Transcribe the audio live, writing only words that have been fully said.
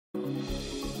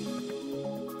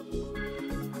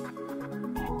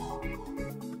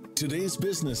Today's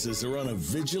businesses are on a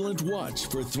vigilant watch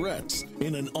for threats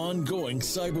in an ongoing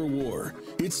cyber war.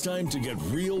 It's time to get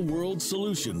real-world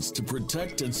solutions to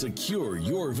protect and secure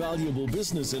your valuable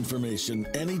business information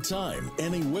anytime,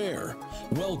 anywhere.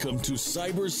 Welcome to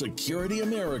Cybersecurity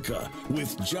America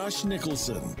with Josh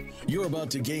Nicholson. You're about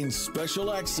to gain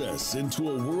special access into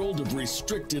a world of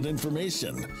restricted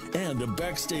information and a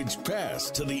backstage pass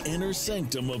to the inner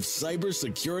sanctum of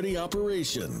cybersecurity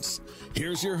operations.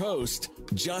 Here's your host,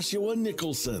 Joshua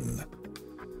Nicholson.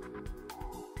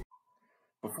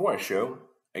 Before I show,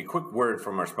 a quick word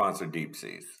from our sponsor, Deep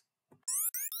Seas.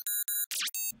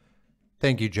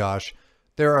 Thank you, Josh.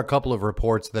 There are a couple of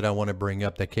reports that I want to bring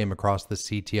up that came across the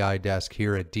CTI desk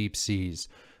here at Deep Seas.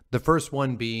 The first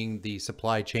one being the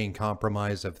supply chain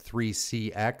compromise of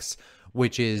 3CX,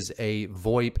 which is a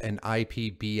VoIP and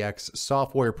IPBX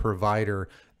software provider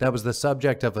that was the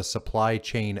subject of a supply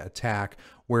chain attack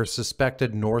where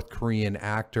suspected North Korean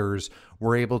actors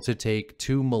were able to take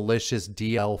two malicious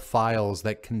DL files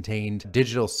that contained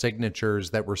digital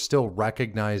signatures that were still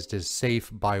recognized as safe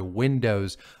by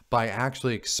Windows by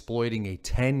actually exploiting a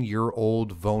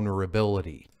 10-year-old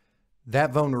vulnerability.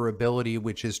 That vulnerability,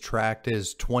 which is tracked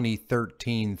as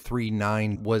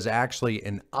 2013-39, was actually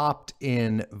an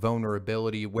opt-in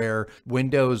vulnerability where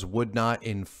Windows would not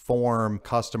inform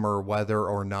customer whether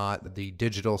or not the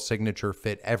digital signature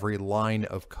fit every line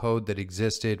of code that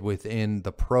existed within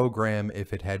the program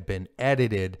if it had been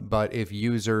edited. But if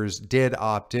users did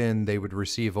opt in, they would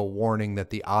receive a warning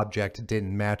that the object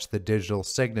didn't match the digital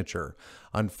signature.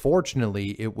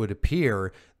 Unfortunately, it would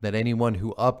appear that anyone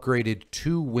who upgraded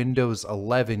to Windows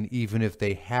 11, even if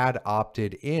they had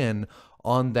opted in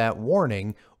on that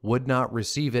warning, would not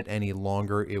receive it any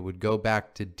longer. It would go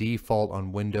back to default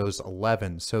on Windows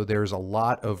 11. So there's a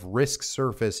lot of risk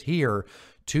surface here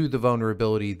to the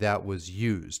vulnerability that was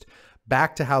used.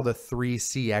 Back to how the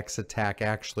 3CX attack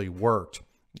actually worked.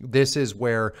 This is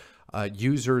where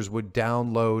users would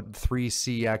download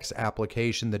 3CX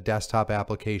application, the desktop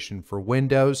application for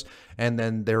Windows, and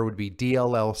then there would be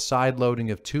DLL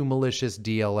sideloading of two malicious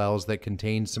DLLs that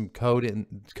contained some code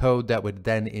that would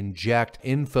then inject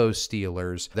info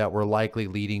stealers that were likely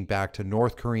leading back to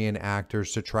North Korean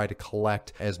actors to try to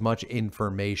collect as much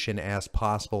information as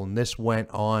possible. And this went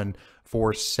on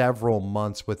for several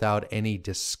months without any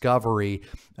discovery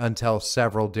until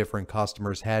several different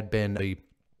customers had been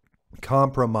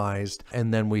compromised,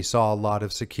 and then we saw a lot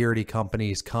of security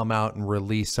companies come out and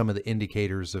release some of the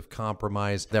indicators of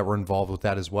compromise that were involved with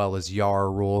that, as well as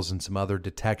YAR rules and some other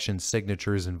detection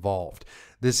signatures involved.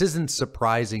 This isn't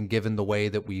surprising given the way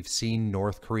that we've seen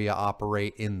North Korea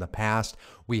operate in the past.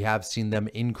 We have seen them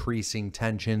increasing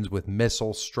tensions with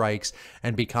missile strikes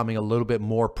and becoming a little bit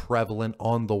more prevalent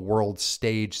on the world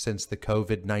stage since the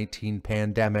COVID-19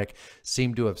 pandemic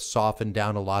seemed to have softened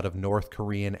down a lot of North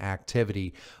Korean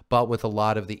activity. But with a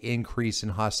lot of the increase in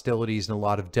hostilities and a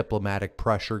lot of diplomatic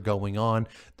pressure going on,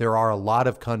 there are a lot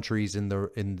of countries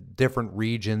in different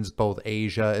regions, both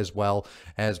Asia as well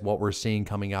as what we're seeing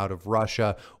coming out of Russia.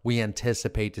 We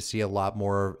anticipate to see a lot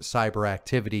more cyber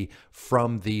activity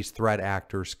from these threat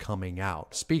actors coming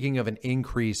out. Speaking of an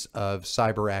increase of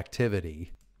cyber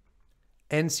activity,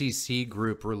 NCC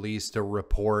Group released a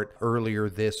report earlier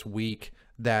this week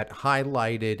that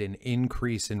highlighted an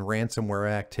increase in ransomware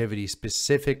activity,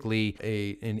 specifically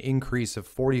an increase of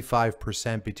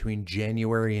 45% between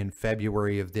January and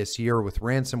February of this year, with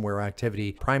ransomware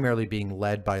activity primarily being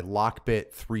led by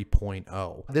Lockbit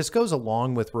 3.0. This goes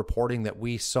along with reporting that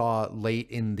we saw late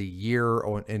in the year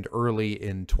and early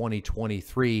in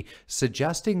 2023,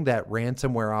 suggesting that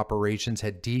ransomware operations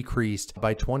had decreased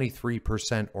by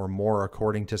 23% or more,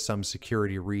 according to some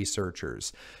security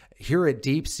researchers. Here at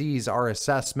Deep Seas, our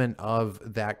assessment of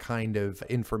that kind of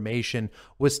information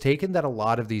was taken that a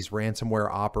lot of these ransomware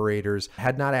operators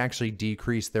had not actually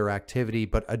decreased their activity,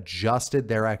 but adjusted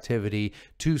their activity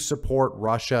to support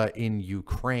Russia in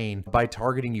Ukraine by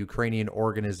targeting Ukrainian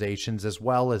organizations as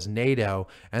well as NATO,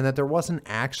 and that there wasn't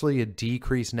actually a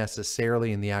decrease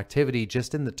necessarily in the activity,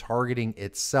 just in the targeting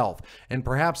itself. And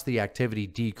perhaps the activity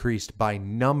decreased by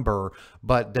number,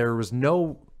 but there was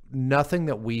nothing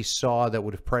that we saw that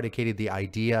would have predicated the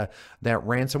idea that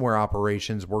ransomware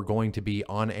operations were going to be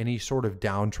on any sort of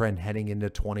downtrend heading into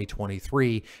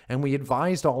 2023. And we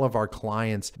advised all of our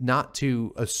clients not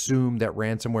to assume that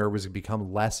ransomware was going to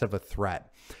become less of a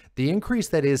threat. The increase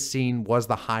that is seen was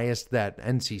the highest that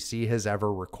NCC has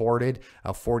ever recorded,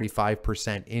 a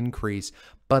 45% increase.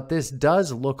 But this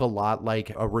does look a lot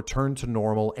like a return to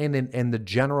normal and the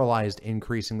generalized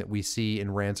increasing that we see in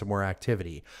ransomware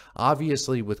activity.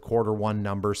 Obviously, with Q1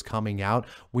 numbers coming out,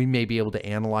 we may be able to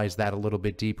analyze that a little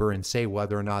bit deeper and say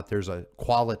whether or not there's a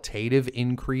qualitative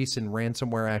increase in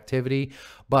ransomware activity.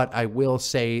 But I will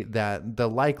say that the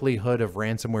likelihood of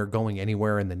ransomware going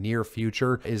anywhere in the near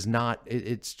future is not,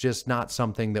 it's just not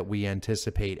something that we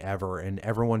anticipate ever. And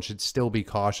everyone should still be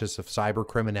cautious of cyber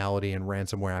criminality and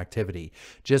ransomware activity.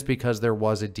 Just because there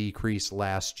was a decrease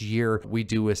last year, we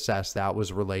do assess that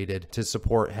was related to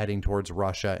support heading towards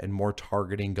Russia and more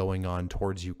targeting going on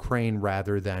towards Ukraine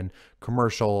rather than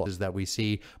commercial that we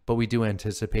see. But we do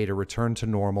anticipate a return to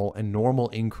normal and normal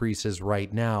increases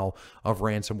right now of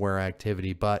ransomware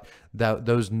activity. But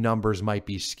those numbers might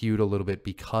be skewed a little bit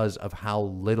because of how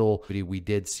little we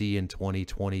did see in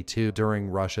 2022 during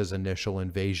Russia's initial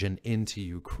invasion into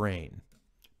Ukraine.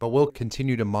 But we'll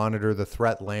continue to monitor the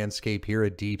threat landscape here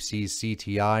at Deep Seas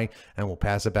CTI, and we'll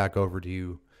pass it back over to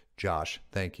you, Josh.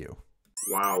 Thank you.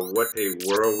 Wow, what a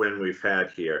whirlwind we've had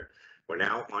here. We're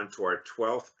now on to our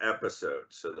 12th episode.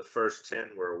 So the first 10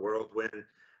 were a whirlwind.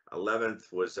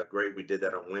 11th was great. We did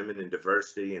that on women in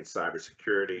diversity and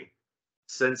cybersecurity.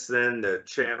 Since then, the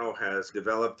channel has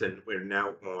developed and we're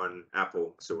now on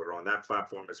Apple. So we're on that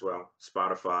platform as well,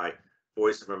 Spotify.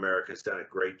 Voice of America has done a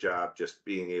great job just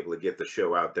being able to get the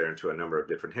show out there into a number of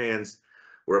different hands.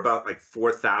 We're about like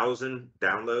 4,000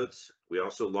 downloads. We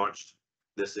also launched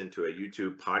this into a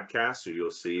YouTube podcast. So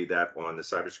you'll see that on the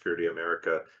Cybersecurity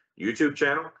America YouTube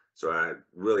channel. So I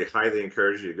really highly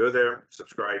encourage you to go there,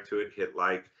 subscribe to it, hit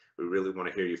like. We really want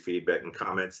to hear your feedback and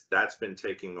comments. That's been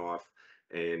taking off.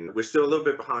 And we're still a little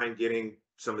bit behind getting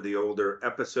some of the older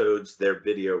episodes, their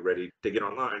video ready to get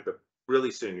online, but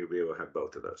really soon you'll be able to have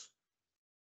both of those.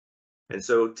 And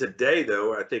so today,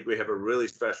 though, I think we have a really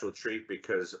special treat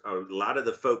because a lot of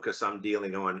the focus I'm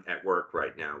dealing on at work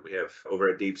right now, we have over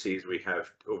at Deep Seas, we have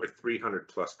over 300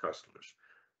 plus customers.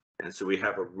 And so we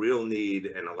have a real need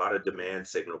and a lot of demand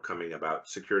signal coming about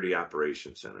security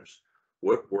operations centers.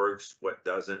 What works, what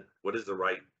doesn't, what is the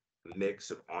right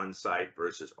mix of on-site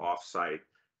versus off-site?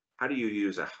 How do you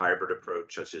use a hybrid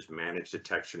approach such as managed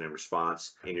detection and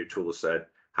response in your tool set?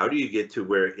 How do you get to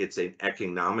where it's an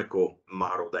economical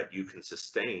model that you can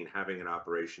sustain having an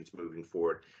operations moving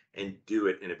forward and do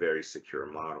it in a very secure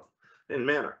model and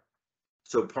manner?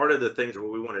 So part of the things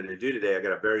what we wanted to do today, I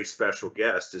got a very special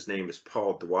guest. His name is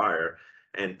Paul Dwyer,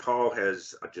 and Paul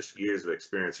has just years of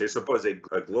experience here. So Paul is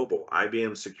a global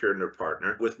IBM security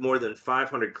partner with more than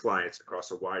 500 clients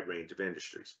across a wide range of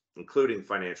industries, including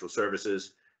financial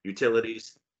services,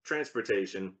 utilities,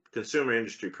 transportation, consumer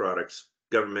industry products,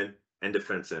 government, and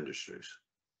defense industries.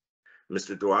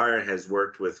 Mr. Dwyer has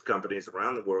worked with companies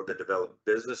around the world that develop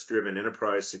business-driven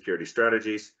enterprise security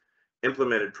strategies,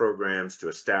 implemented programs to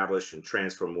establish and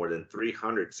transfer more than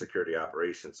 300 security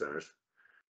operations centers,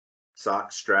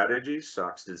 SOC strategies,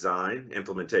 SOC's design,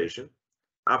 implementation,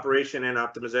 operation, and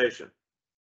optimization.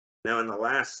 Now, in the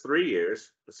last 3 years,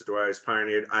 Mr. Dwyer has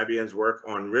pioneered IBM's work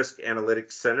on risk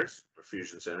analytics centers, or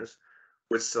fusion centers,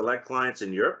 with select clients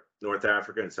in Europe, North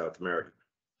Africa, and South America.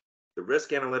 The Risk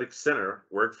Analytics Center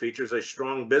work features a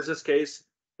strong business case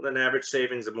with an average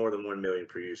savings of more than $1 million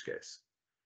per use case.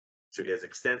 So he has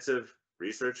extensive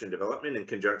research and development in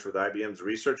conjunction with IBM's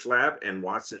Research Lab and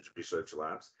Watson's Research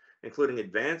Labs, including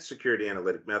advanced security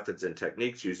analytic methods and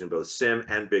techniques using both SIM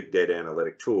and big data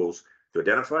analytic tools to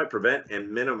identify, prevent, and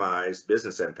minimize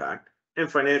business impact and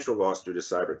financial loss due to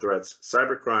cyber threats,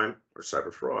 cybercrime, or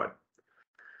cyber fraud.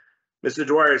 Mr.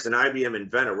 Dwyer is an IBM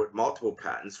inventor with multiple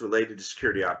patents related to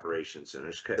security operations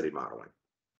and security modeling,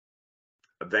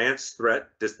 advanced threat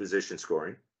disposition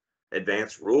scoring,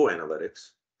 advanced rule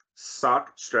analytics,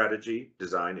 SOC strategy,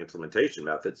 design, implementation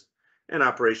methods, and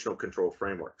operational control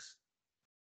frameworks.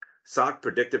 SOC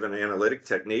predictive and analytic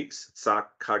techniques,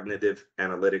 SOC cognitive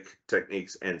analytic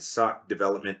techniques, and SOC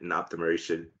development and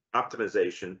optimization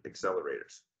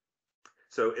accelerators.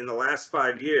 So in the last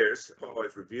 5 years, Paul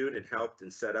has reviewed and helped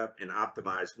and set up and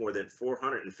optimized more than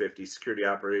 450 security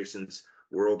operations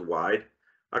worldwide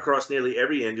across nearly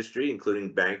every industry,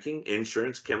 including banking,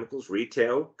 insurance, chemicals,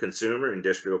 retail, consumer,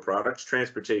 industrial products,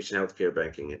 transportation, healthcare,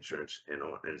 banking, insurance,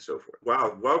 and so forth.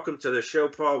 Wow, welcome to the show,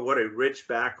 Paul. What a rich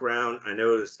background. I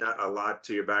know there's not a lot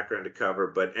to your background to cover,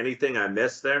 but anything I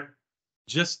missed there?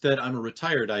 Just that I'm a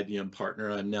retired IBM partner.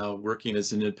 I'm now working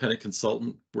as an independent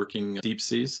consultant, working Deep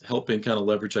Seas, helping kind of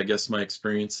leverage, I guess, my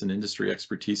experience and industry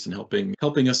expertise and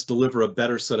helping us deliver a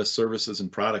better set of services and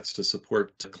products to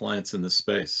support clients in this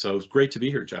space. So it's great to be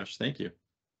here, Josh. Thank you.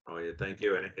 Oh, yeah, thank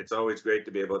you. And it's always great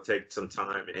to be able to take some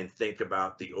time and think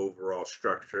about the overall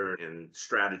structure and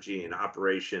strategy and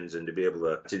operations and to be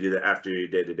able to do that after your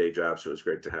day-to-day job. So it's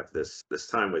great to have this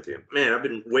time with you. Man, I've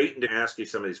been waiting to ask you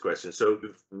some of these questions. So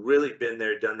you've really been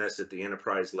there, done this at the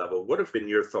enterprise level. What have been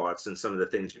your thoughts and some of the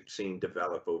things you've seen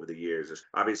develop over the years?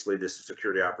 Obviously, this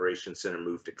security operations center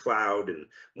moved to cloud and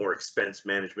more expense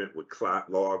management with cloud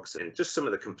logs and just some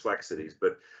of the complexities.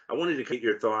 But I wanted to get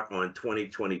your thought on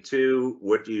 2022.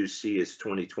 What do you see as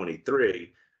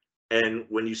 2023? And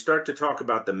when you start to talk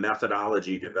about the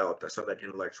methodology developed, I saw that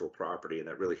intellectual property, and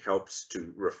that really helps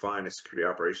to refine a security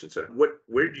operations center.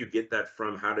 Where did you get that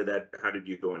from? How did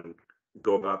you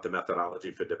go about the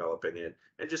methodology for developing it?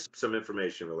 And just some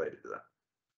information related to that.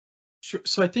 Sure.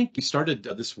 So I think we started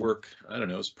this work, I don't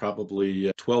know, it was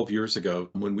probably 12 years ago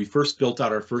when we first built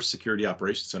out our first security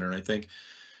operations center. And I think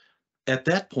at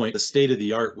that point, the state of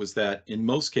the art was that in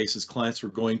most cases, clients were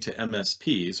going to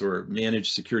MSPs or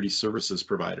managed security services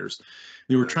providers.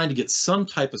 They were trying to get some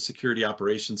type of security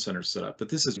operations center set up, but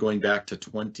this is going back to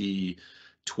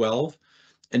 2012.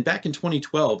 And back in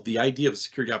 2012, the idea of a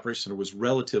security operations center was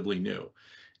relatively new.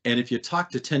 And if you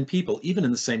talk to 10 people, even in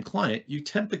the same client, you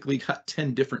typically got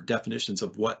 10 different definitions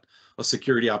of what a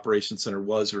security operations center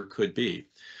was or could be.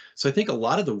 So I think a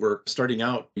lot of the work starting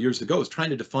out years ago is trying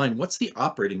to define what's the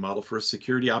operating model for a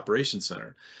security operations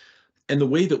center. And the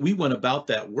way that we went about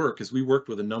that work is we worked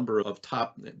with a number of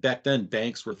top, back then,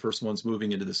 banks were the first ones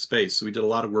moving into this space. So we did a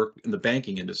lot of work in the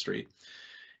banking industry.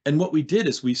 And what we did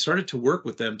is we started to work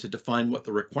with them to define what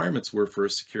the requirements were for a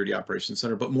security operations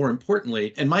center. But more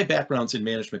importantly, and my background's in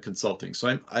management consulting.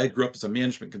 So I grew up as a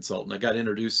management consultant. I got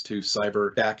introduced to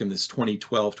cyber back in this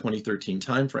 2012, 2013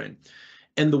 timeframe.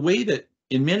 And the way that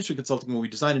in management consulting, when we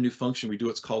design a new function, we do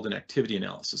what's called an activity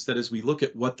analysis. That is, we look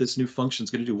at what this new function is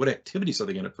going to do, what activities are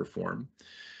they going to perform,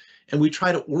 and we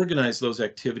try to organize those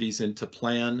activities into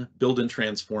plan, build and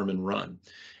transform and run.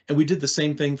 And we did the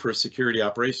same thing for a security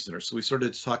operations center. So we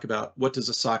started to talk about what does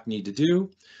a SOC need to do?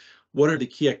 What are the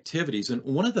key activities? And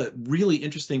one of the really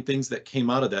interesting things that came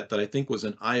out of that I think was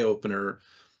an eye-opener,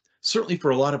 certainly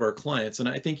for a lot of our clients, and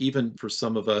I think even for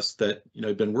some of us that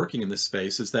have been working in this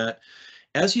space, is that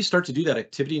as you start to do that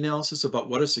activity analysis about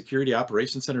what a security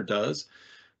operations center does,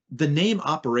 the name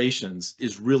operations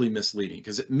is really misleading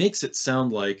because it makes it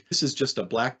sound like this is just a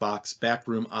black box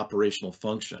backroom operational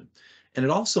function. And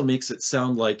it also makes it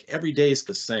sound like every day is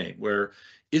the same, where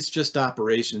it's just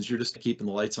operations, you're just keeping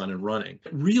the lights on and running.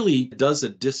 It really does a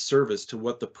disservice to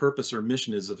what the purpose or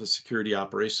mission is of a security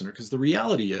operations center, because the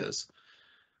reality is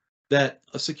that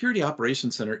a security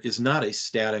operations center is not a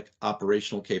static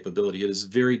operational capability. It is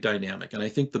very dynamic. And I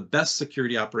think the best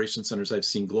security operations centers I've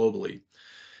seen globally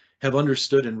have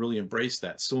understood and really embraced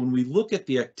that. So when we look at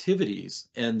the activities,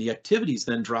 and the activities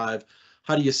then drive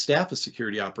how do you staff a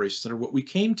security operations center, what we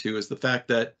came to is the fact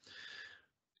that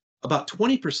about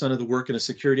 20% of the work in a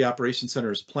security operations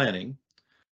center is planning,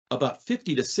 about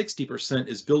 50 to 60%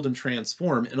 is build and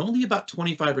transform, and only about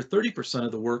 25 or 30%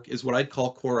 of the work is what I'd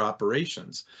call core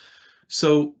operations.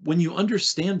 So when you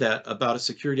understand that about a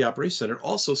security operations center, it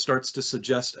also starts to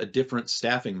suggest a different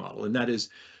staffing model. And that is,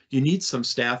 you need some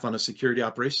staff on a security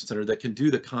operations center that can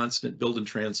do the constant build and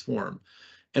transform.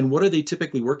 And what are they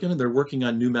typically working on? They're working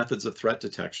on new methods of threat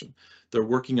detection. They're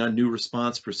working on new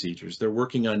response procedures. They're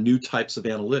working on new types of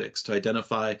analytics to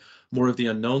identify more of the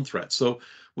unknown threats. So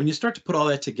when you start to put all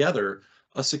that together,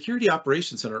 a security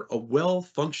operations center, a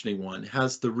well-functioning one,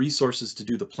 has the resources to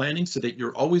do the planning so that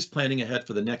you're always planning ahead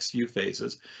for the next few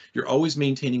phases. You're always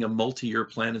maintaining a multi-year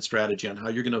plan and strategy on how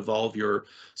you're going to evolve your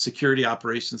security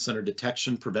operations center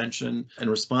detection, prevention, and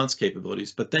response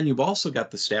capabilities. But then you've also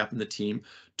got the staff and the team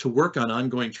to work on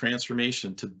ongoing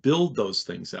transformation to build those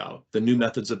things out, the new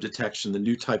methods of detection, the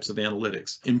new types of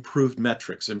analytics, improved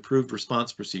metrics, improved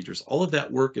response procedures. All of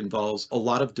that work involves a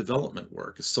lot of development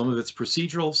work. Some of it's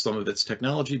procedural, some of it's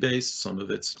technology-based, some of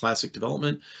it's classic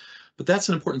development, but that's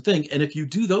an important thing. And if you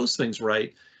do those things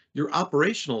right, your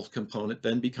operational component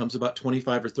then becomes about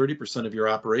 25 or 30% of your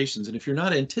operations. And if you're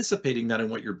not anticipating that in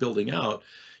what you're building out,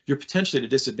 you're potentially at a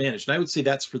disadvantage. And I would say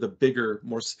that's for the bigger,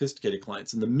 more sophisticated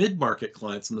clients. And the mid-market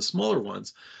clients and the smaller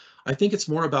ones, I think it's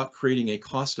more about creating a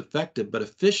cost-effective but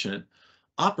efficient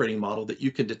operating model that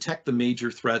you can detect the major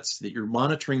threats, that you're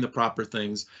monitoring the proper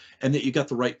things, and that you got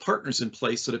the right partners in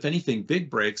place so that if anything big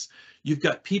breaks, you've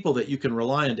got people that you can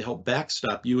rely on to help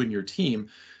backstop you and your team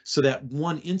so that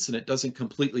one incident doesn't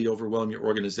completely overwhelm your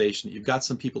organization. You've got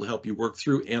some people to help you work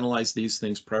through, analyze these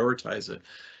things, prioritize it.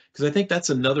 Because I think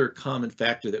that's another common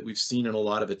factor that we've seen in a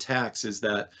lot of attacks is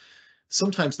that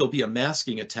sometimes there'll be a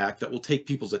masking attack that will take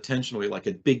people's attention away, like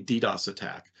a big DDoS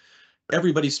attack.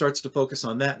 everybody starts to focus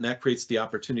on that, and that creates the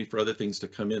opportunity for other things to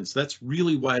come in. So that's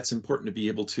really why it's important to be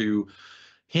able to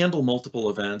handle multiple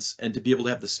events and to be able to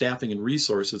have the staffing and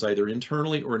resources either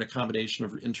internally or in a combination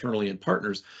of internally and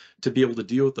partners to be able to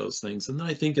deal with those things. And then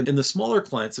I think in the smaller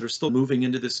clients that are still moving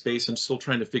into this space and still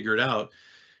trying to figure it out,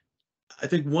 I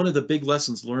think one of the big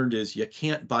lessons learned is you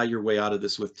can't buy your way out of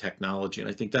this with technology. And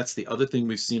I think that's the other thing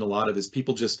we've seen a lot of is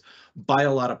people just buy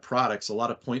a lot of products, a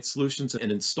lot of point solutions and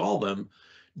install them,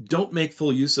 don't make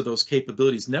full use of those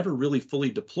capabilities, never really fully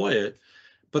deploy it,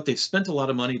 but they've spent a lot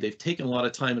of money, they've taken a lot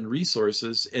of time and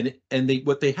resources, and they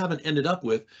what they haven't ended up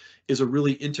with is a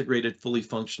really integrated, fully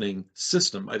functioning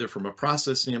system, either from a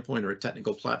process standpoint or a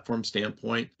technical platform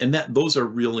standpoint. And that those are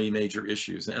really major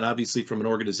issues. And obviously from an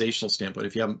organizational standpoint,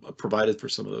 if you haven't provided for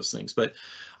some of those things. But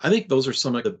I think those are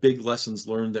some of the big lessons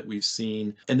learned that we've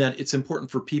seen, and that it's important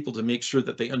for people to make sure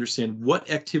that they understand what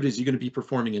activities you're going to be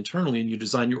performing internally, and you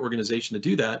design your organization to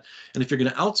do that. And if you're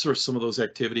going to outsource some of those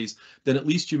activities, then at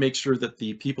least you make sure that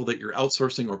the people that you're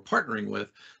outsourcing or partnering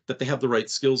with, that they have the right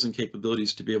skills and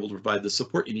capabilities to be able to provide the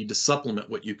support you need to supplement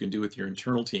what you can do with your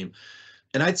internal team.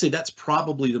 And I'd say that's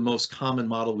probably the most common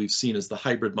model we've seen is the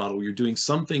hybrid model, where you're doing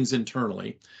some things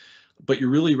internally, but you're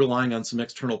really relying on some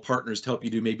external partners to help you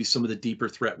do maybe some of the deeper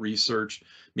threat research,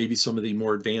 maybe some of the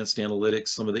more advanced analytics,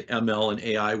 some of the ML and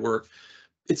AI work.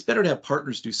 It's better to have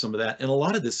partners do some of that. And a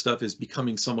lot of this stuff is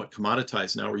becoming somewhat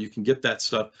commoditized now, where you can get that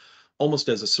stuff almost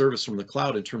as a service from the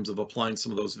cloud in terms of applying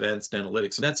some of those advanced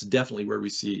analytics. And that's definitely where we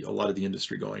see a lot of the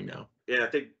industry going now. Yeah, I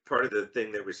think part of the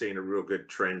thing that we're seeing a real good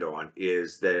trend on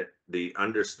is that the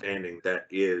understanding that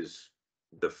is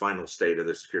the final state of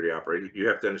the security operation. You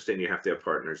have to understand you have to have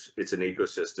partners. It's an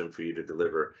ecosystem for you to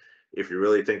deliver. If you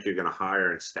really think you're going to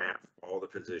hire and staff all the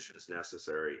positions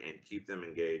necessary and keep them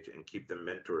engaged and keep them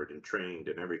mentored and trained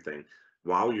and everything,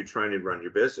 while you're trying to run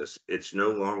your business, it's no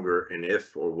longer an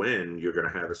if or when you're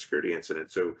going to have a security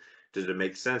incident. So does it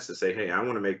make sense to say, hey, I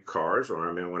want to make cars, or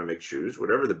I want to make shoes,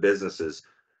 whatever the business's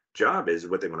job is,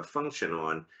 what they want to function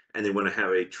on, and they want to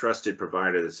have a trusted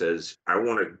provider that says, I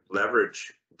want to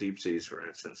leverage deep seas, for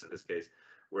instance, in this case,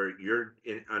 where you're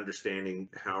in understanding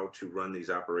how to run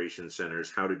these operations centers,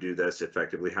 how to do this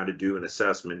effectively, how to do an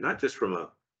assessment, not just from a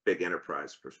big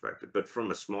enterprise perspective, but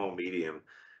from a small, medium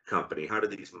company. How do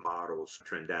these models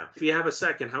trend out? If you have a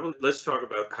second, let's talk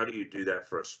about how do you do that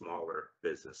for a smaller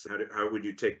business? How would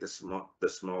you take the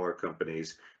smaller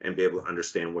companies and be able to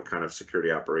understand what kind of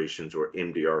security operations or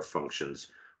MDR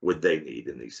functions would they need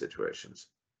in these situations?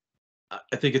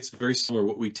 I think it's very similar.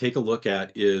 What we take a look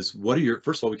at is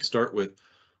first of all, we can start with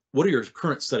what are your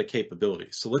current set of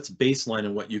capabilities? So let's baseline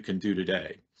on what you can do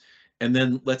today. And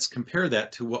then let's compare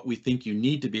that to what we think you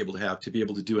need to be able to have to be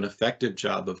able to do an effective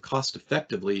job of cost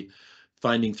effectively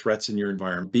finding threats in your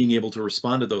environment, being able to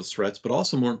respond to those threats, but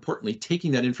also more importantly,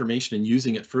 taking that information and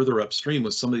using it further upstream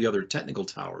with some of the other technical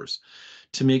towers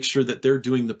to make sure that they're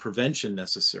doing the prevention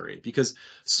necessary. Because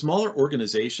smaller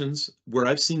organizations, where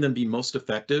I've seen them be most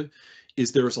effective,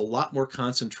 is there's a lot more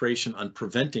concentration on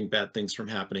preventing bad things from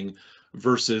happening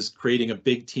versus creating a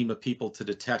big team of people to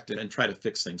detect it and try to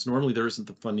fix things. Normally, there isn't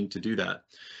the funding to do that.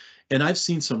 And I've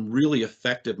seen some really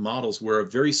effective models where a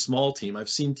very small team, I've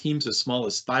seen teams as small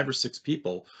as 5 or 6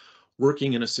 people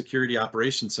working in a security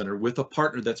operations center with a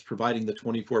partner that's providing the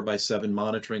 24/7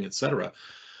 monitoring, et cetera.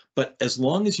 But as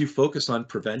long as you focus on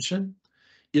prevention,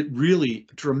 it really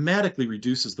dramatically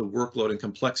reduces the workload and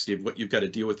complexity of what you've got to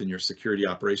deal with in your security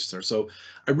operations center. So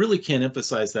I really can't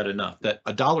emphasize that enough, that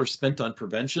 $1 spent on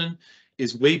prevention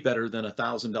is way better than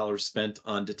 $1,000 spent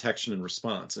on detection and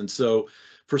response. And so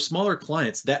for smaller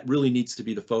clients, that really needs to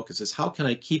be the focus, is how can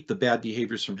I keep the bad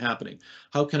behaviors from happening?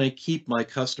 How can I keep my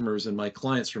customers and my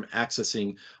clients from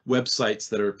accessing websites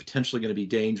that are potentially going to be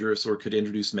dangerous or could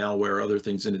introduce malware or other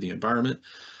things into the environment?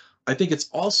 I think it's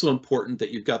also important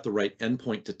that you've got the right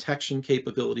endpoint detection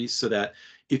capabilities, so that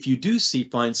if you do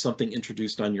find something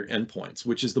introduced on your endpoints,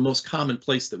 which is the most common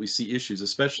place that we see issues,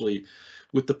 especially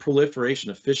with the proliferation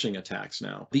of phishing attacks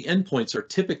now. The endpoints are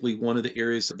typically one of the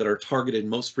areas that are targeted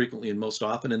most frequently and most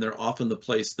often, and they're often the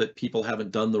place that people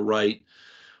haven't done the right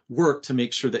work to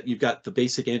make sure that you've got the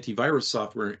basic antivirus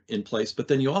software in place, but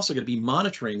then you also got to be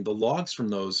monitoring the logs from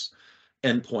those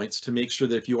endpoints to make sure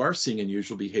that if you are seeing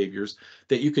unusual behaviors,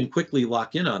 that you can quickly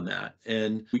lock in on that.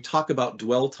 And we talk about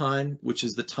dwell time, which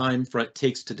is the time it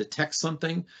takes to detect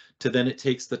something, to then it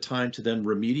takes the time to then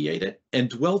remediate it. And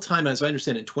dwell time, as I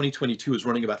understand it, in 2022 is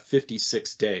running about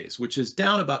 56 days, which is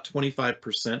down about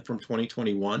 25% from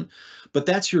 2021. But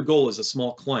that's your goal as a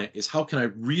small client, is how can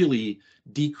I really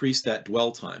decrease that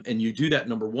dwell time? And you do that,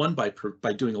 number one, by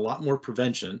doing a lot more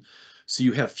prevention. So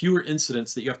you have fewer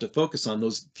incidents that you have to focus on.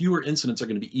 Those fewer incidents are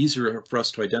going to be easier for us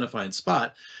to identify and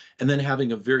spot. And then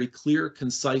having a very clear,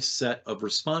 concise set of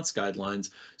response guidelines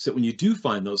so that when you do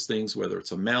find those things, whether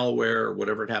it's a malware or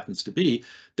whatever it happens to be,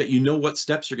 that you know what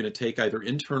steps you're going to take either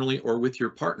internally or with your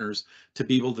partners to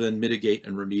be able to then mitigate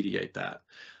and remediate that.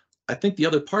 I think the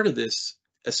other part of this,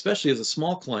 especially as a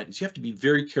small client, is you have to be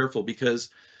very careful because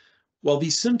while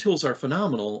these SIM tools are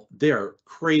phenomenal, they are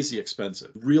crazy expensive,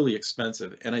 really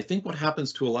expensive. And I think what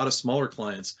happens to a lot of smaller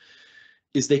clients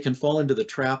is they can fall into the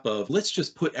trap of let's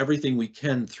just put everything we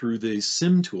can through these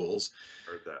SIM tools.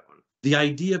 Heard that one. The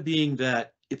idea being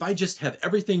that if I just have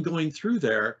everything going through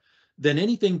there, then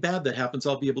anything bad that happens,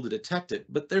 I'll be able to detect it.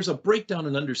 But there's a breakdown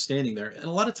in understanding there. And a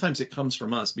lot of times it comes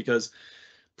from us because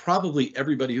probably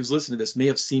everybody who's listening to this may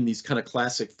have seen these kind of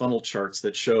classic funnel charts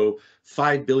that show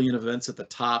 5 billion events at the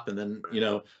top and then,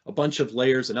 a bunch of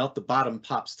layers, and out the bottom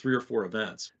pops 3 or 4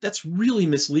 events. That's really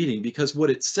misleading because what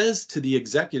it says to the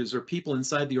executives or people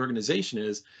inside the organization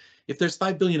is if there's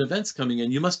 5 billion events coming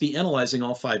in, you must be analyzing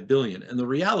all 5 billion. And the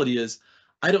reality is,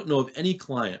 I don't know of any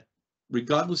client,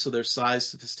 regardless of their size,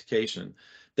 sophistication,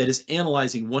 that is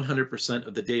analyzing 100%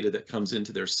 of the data that comes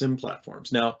into their SIM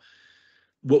platforms. Now,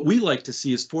 what we like to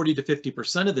see is 40 to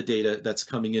 50% of the data that's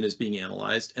coming in is being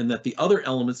analyzed, and that the other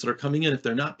elements that are coming in, if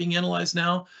they're not being analyzed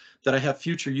now, that I have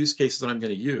future use cases that I'm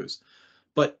going to use.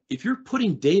 But if you're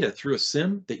putting data through a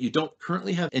SIM that you don't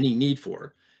currently have any need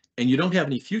for, and you don't have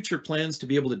any future plans to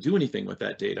be able to do anything with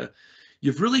that data,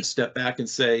 you've really stepped back and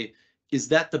say, is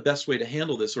that the best way to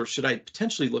handle this? Or should I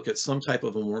potentially look at some type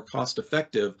of a more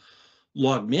cost-effective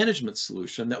log management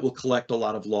solution that will collect a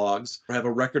lot of logs, have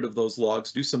a record of those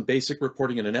logs, do some basic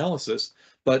reporting and analysis,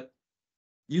 but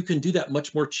you can do that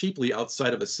much more cheaply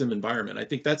outside of a SIM environment. I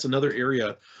think that's another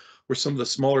area where some of the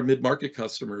smaller mid-market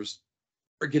customers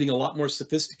are getting a lot more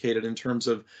sophisticated in terms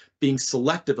of being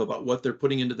selective about what they're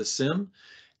putting into the SIM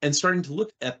and starting to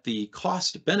look at the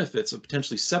cost benefits of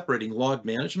potentially separating log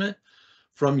management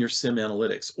from your SIM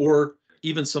analytics, or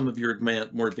even some of your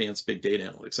more advanced big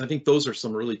data analytics. I think those are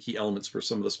some really key elements for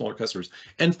some of the smaller customers,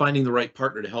 and finding the right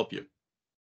partner to help you.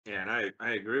 Yeah, and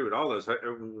I agree with all those.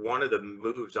 One of the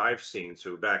moves I've seen,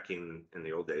 so back in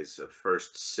the old days, the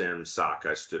first SIM SOC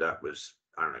I stood up was,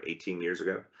 I don't know, 18 years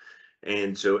ago.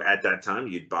 And so at that time,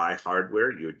 you'd buy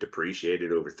hardware, you would depreciate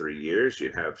it over 3 years,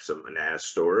 you'd have some NAS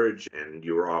storage, and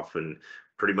you were often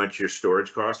pretty much your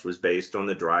storage cost was based on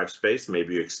the drive space.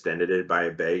 Maybe you extended it by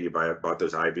a bay. You bought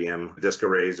those IBM disk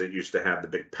arrays that used to have the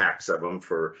big packs of them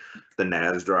for the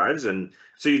NAS drives. And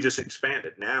so you just expand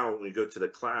it. Now, when you go to the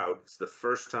cloud, it's the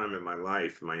first time in my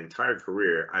life, my entire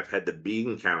career, I've had the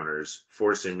bean counters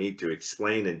forcing me to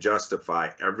explain and justify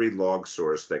every log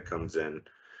source that comes in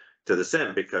to the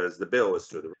SIM because the bill is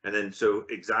through the, and then so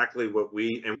exactly what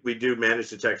we do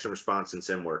manage detection response and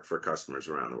SIM work for customers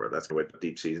around the world. That's what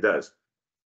Deep Seas does.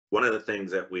 One of the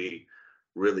things that we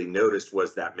really noticed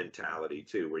was that mentality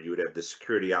too, where you would have the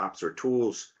security ops or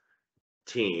tools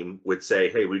team would say,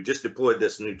 hey, we just deployed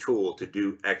this new tool to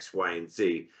do X, Y, and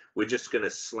Z. We're just going to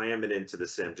slam it into the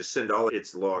SIM, just send all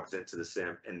its logs into the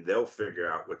SIM, and they'll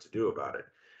figure out what to do about it.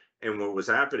 And what was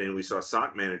happening, we saw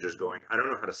SOC managers going, I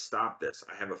don't know how to stop this.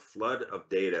 I have a flood of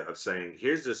data of saying,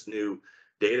 here's this new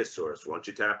data source. Why don't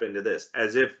you tap into this?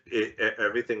 As if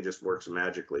everything just works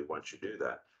magically once you do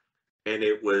that. And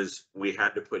we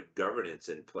had to put governance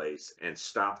in place and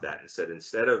stop that and said,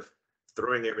 instead of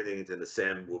throwing everything into the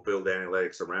SIM, we'll build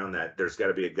analytics around that. There's got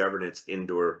to be a governance in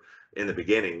the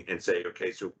beginning and say,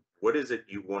 okay, so what is it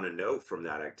you want to know from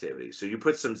that activity? So you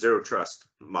put some zero trust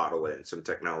model in, some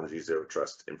technology, zero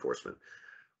trust enforcement.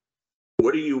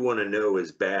 What do you want to know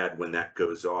is bad when that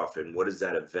goes off? And what does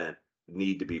that event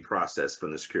need to be processed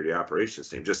from the security operations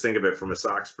team? Just think of it from a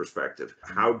SOC's perspective.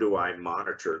 How do I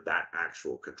monitor that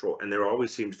actual control? And there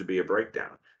always seems to be a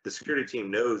breakdown. The security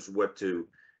team knows what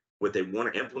they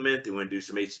want to implement. They want to do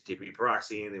some HTTP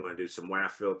proxying. They want to do some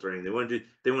WAF filtering. They want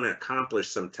to accomplish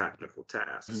some technical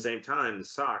tasks. At the same time, the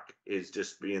SOC is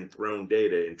just being thrown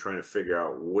data and trying to figure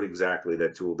out what exactly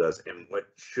that tool does and what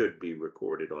should be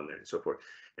recorded on there and so forth.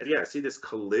 And yeah, I see this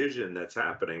collision that's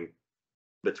happening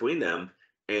between them.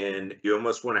 And you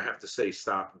almost want to have to say,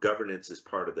 stop, governance is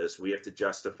part of this. We have to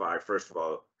justify, first of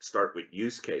all, start with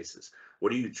use cases.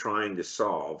 What are you trying to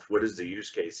solve? What is the use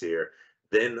case here?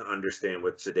 Then understand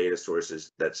what's the data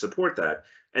sources that support that.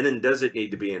 And then does it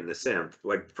need to be in the SIM?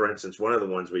 Like, for instance, one of the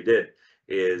ones we did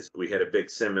is we had a big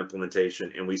SIM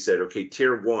implementation and we said, okay,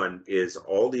 tier 1 is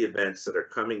all the events that are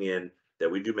coming in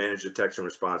that we do manage detection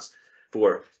response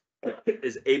for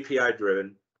is API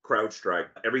driven. CrowdStrike,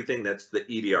 everything that's the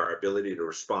EDR, ability to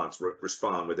respond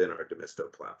within our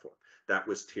Demisto platform. That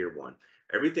was tier 1.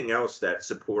 Everything else that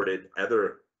supported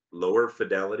other lower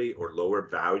fidelity or lower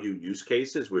value use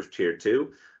cases was tier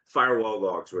 2. Firewall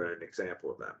logs were an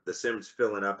example of that. The SIMs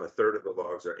filling up a third of the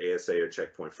logs are ASA or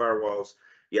checkpoint firewalls.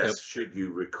 Yes, should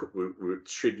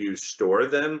you store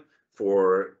them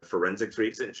for forensics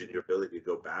reasons and your ability to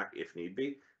go back if need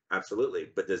be? Absolutely.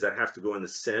 But does that have to go in the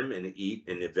SIM and eat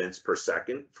in events per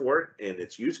second for it? And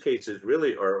its use cases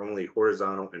really are only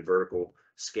horizontal and vertical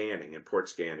scanning and port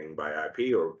scanning by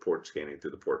IP or port scanning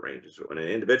through the port ranges on an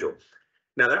individual.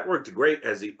 Now that worked great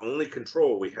as the only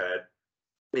control we had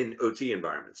in OT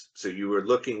environments. So you were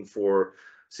looking for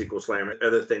SQL Slam and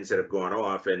other things that have gone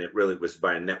off, and it really was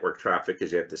by network traffic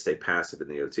because you have to stay passive in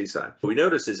the OT side. What we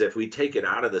notice is if we take it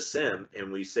out of the SIM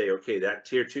and we say, okay, that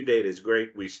tier 2 data is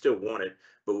great, we still want it,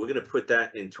 but we're going to put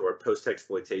that into our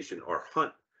post-exploitation or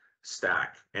hunt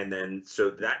stack. And then so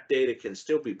that data can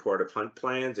still be part of hunt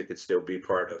plans, it could still be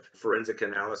part of forensic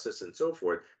analysis and so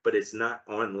forth, but it's not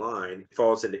online. It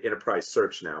falls into enterprise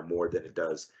search now more than it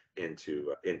does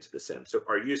into the SIM. So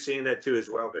are you seeing that too as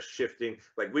well? The shifting,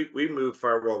 like we moved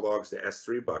firewall logs to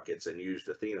S3 buckets and used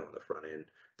Athena on the front end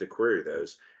to query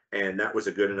those. And that was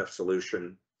a good enough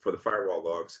solution for the firewall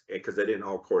logs because they didn't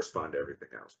all correspond to everything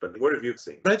else. But what have you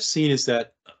seen? What I've seen is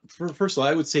that, first of all,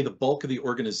 I would say the bulk of the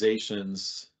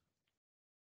organizations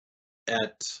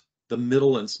at the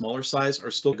middle and smaller size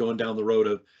are still going down the road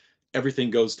of everything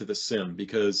goes to the SIM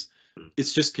because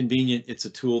it's just convenient. It's a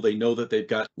tool. They know that they've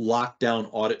got locked down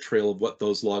audit trail of what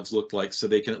those logs look like. So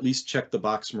they can at least check the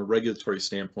box from a regulatory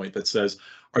standpoint that says,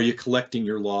 are you collecting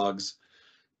your logs?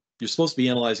 You're supposed to be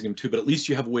analyzing them too, but at least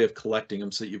you have a way of collecting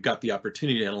them so that you've got the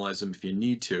opportunity to analyze them if you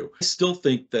need to. I still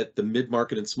think that the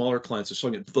mid-market and smaller clients are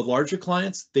struggling. The larger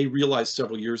clients, they realized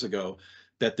several years ago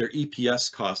that their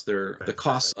EPS costs, the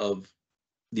cost of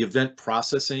the event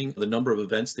processing, the number of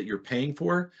events that you're paying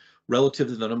for relative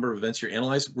to the number of events you're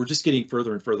analyzing, we're just getting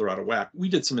further and further out of whack. We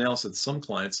did some analysis with some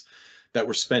clients that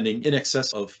were spending in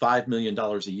excess of $5 million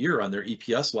a year on their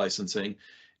EPS licensing.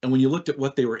 And when you looked at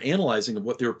what they were analyzing and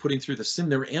what they were putting through the SIM,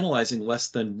 they were analyzing less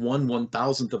than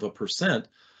 1/1000%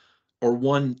 or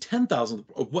 1/10,000th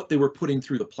of what they were putting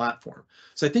through the platform.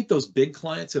 So I think those big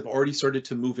clients have already started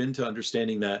to move into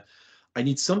understanding that I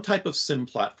need some type of SIM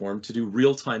platform to do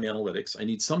real-time analytics. I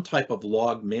need some type of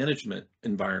log management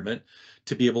environment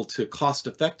to be able to cost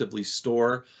effectively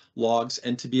store logs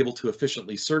and to be able to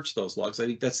efficiently search those logs. I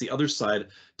think that's the other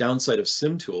downside of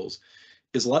SIM tools,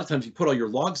 is a lot of times you put all your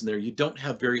logs in there, you don't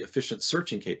have very efficient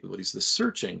searching capabilities. The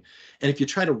searching, and if you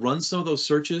try to run some of those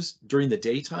searches during the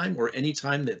daytime or any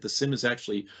time that the SIM is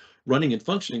actually running and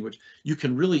functioning, which you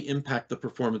can really impact the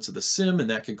performance of the SIM, and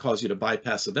that can cause you to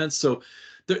bypass events. So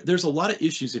there's a lot of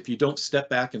issues if you don't step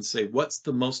back and say, what's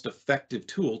the most effective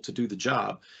tool to do the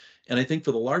job? And I think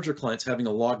for the larger clients, having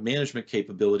a log management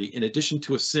capability in addition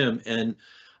to a SIM, and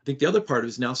I think the other part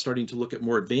is now starting to look at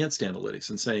more advanced analytics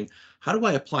and saying, how do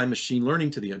I apply machine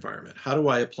learning to the environment? How do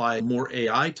I apply more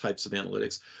AI types of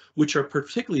analytics, which are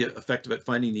particularly effective at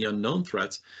finding the unknown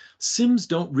threats? SIMs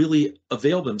don't really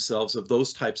avail themselves of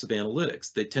those types of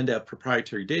analytics. They tend to have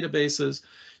proprietary databases.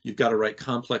 You've got to write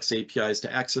complex APIs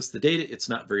to access the data. It's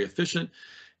not very efficient.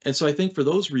 And so I think for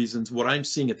those reasons, what I'm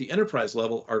seeing at the enterprise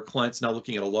level are clients now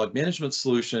looking at a log management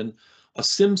solution, a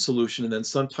SIM solution, and then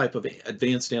some type of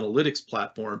advanced analytics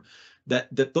platform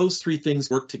that those three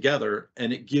things work together.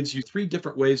 And it gives you three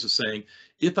different ways of saying,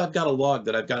 if I've got a log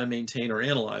that I've got to maintain or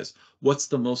analyze, what's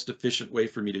the most efficient way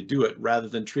for me to do it, rather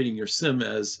than treating your SIM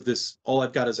as this, all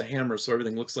I've got is a hammer, so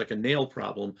everything looks like a nail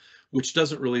problem, which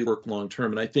doesn't really work long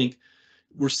term. And I think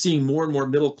we're seeing more and more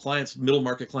middle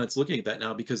market clients looking at that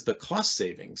now, because the cost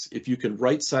savings, if you can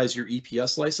right size your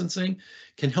EPS licensing,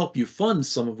 can help you fund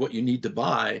some of what you need to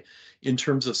buy in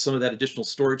terms of some of that additional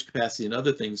storage capacity and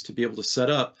other things to be able to set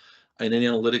up an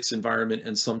analytics environment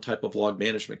and some type of log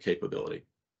management capability.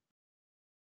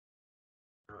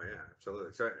 Oh yeah,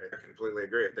 absolutely. So I completely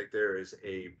agree. I think there is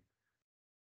a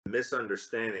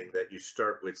misunderstanding that you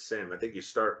start with SIM. I think you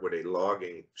start with a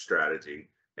logging strategy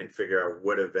and figure out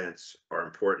what events are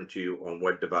important to you on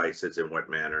what devices, in what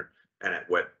manner, and at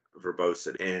what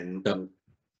verbosity. And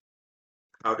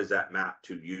how does that map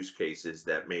to use cases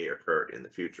that may occur in the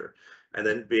future? And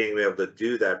then being able to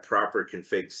do that proper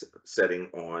config setting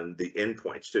on the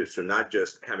endpoints too. So not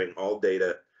just having all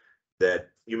data that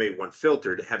you may want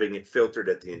filtered, having it filtered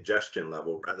at the ingestion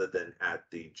level rather than at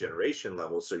the generation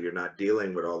level. So you're not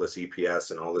dealing with all this EPS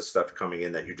and all this stuff coming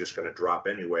in that you're just going to drop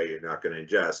anyway, you're not going to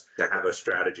ingest. To have a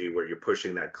strategy where you're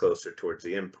pushing that closer towards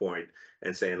the endpoint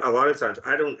and saying, a lot of times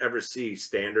I don't ever see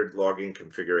standard logging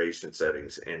configuration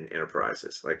settings in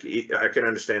enterprises. Like I can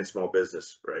understand small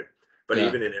business, right? But Yeah.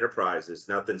 even in enterprises,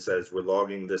 nothing says we're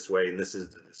logging this way and this is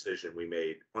the decision we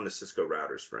made on the Cisco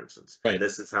routers, for instance. Right. And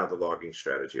this is how the logging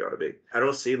strategy ought to be. I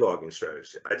don't see logging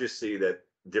strategy. I just see that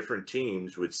different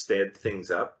teams would stand things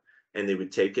up and they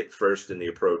would take it first in the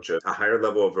approach of a higher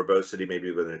level of verbosity,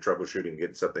 maybe within troubleshooting,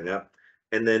 getting something up.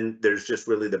 And then there's just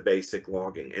really the basic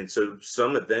logging. And so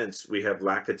some events we have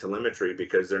lack of telemetry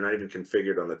because they're not even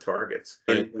configured on the targets.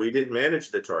 Right. And we didn't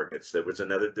manage the targets. There was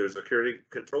a security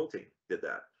control team did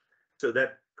that. So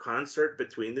that concert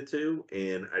between the two,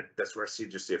 and that's where I see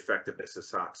just the effectiveness of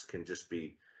SOCs can just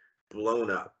be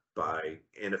blown up by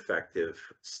ineffective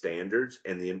standards.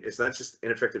 And it's not just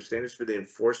ineffective standards for the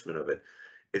enforcement of it.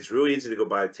 It's really easy to go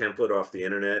buy a template off the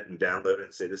internet and download it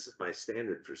and say, this is my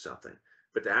standard for something.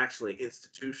 But to actually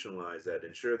institutionalize that,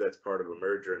 ensure that's part of a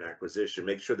merger and acquisition,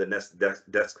 make sure the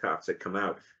desktops that come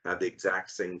out have the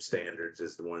exact same standards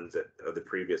as the ones that are the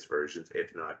previous versions,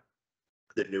 if not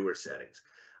the newer settings.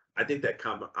 I think that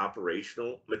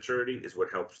operational maturity is what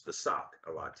helps the SOC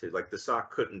a lot too. Like the SOC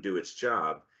couldn't do its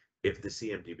job if the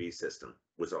CMDB system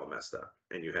was all messed up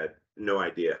and you had no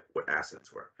idea what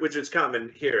assets were, which is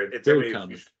common here. It's Very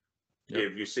common.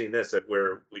 If you've seen this,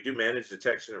 where we do manage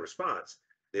detection and response,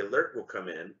 the alert will come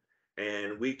in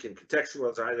and we can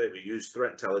contextualize either. We use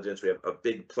threat intelligence. We have a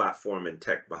big platform and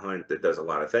tech behind it that does a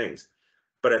lot of things.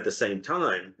 But at the same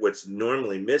time, what's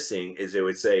normally missing is they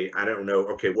would say, I don't know,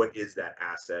 okay, what is that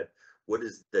asset? What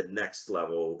is the next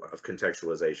level of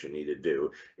contextualization need to do?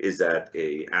 Is that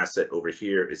a asset over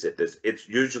here? Is it this? It's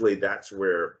usually that's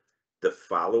where the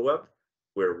follow-up,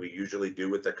 where we usually do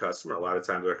with the customer. A lot of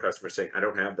times our customers saying, I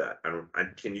don't have that.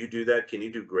 Can you do that? Can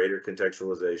you do greater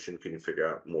contextualization? Can you figure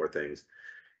out more things?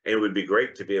 And it would be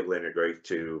great to be able to integrate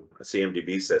to a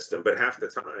CMDB system, but half the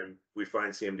time we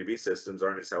find CMDB systems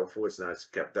aren't as helpful. It's not as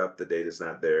kept up. The data's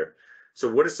not there. So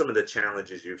what are some of the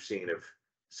challenges you've seen of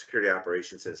security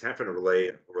operations centers having to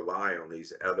rely on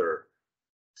these other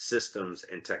systems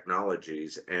and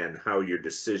technologies, and how your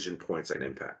decision points can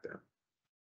impact them?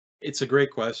 It's a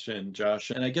great question, Josh.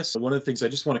 And I guess one of the things I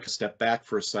just want to step back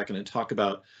for a second and talk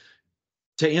about,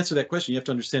 to answer that question, you have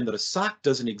to understand that a SOC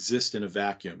doesn't exist in a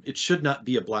vacuum. It should not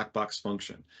be a black box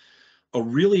function. A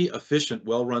really efficient,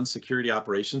 well-run security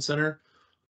operations center,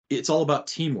 it's all about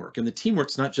teamwork. And the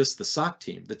teamwork's not just the SOC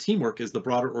team. The teamwork is the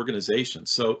broader organization.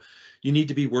 So you need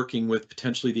to be working with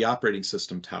potentially the operating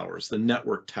system towers, the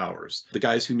network towers, the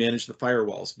guys who manage the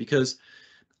firewalls, because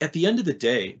at the end of the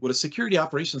day, what a security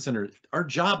operations center, our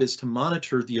job is to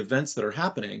monitor the events that are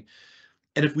happening.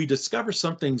 And if we discover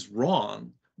something's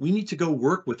wrong, we need to go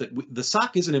work with it. The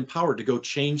SOC isn't empowered to go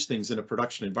change things in a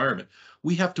production environment.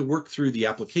 We have to work through the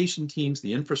application teams,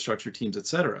 the infrastructure teams, et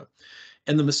cetera.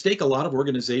 And the mistake a lot of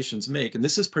organizations make, and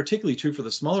this is particularly true for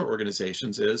the smaller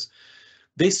organizations, is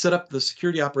they set up the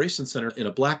security operations center in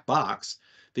a black box.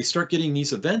 They start getting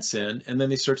these events in, and then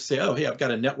they start to say, oh, hey, I've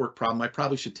got a network problem. I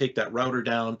probably should take that router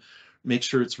down, make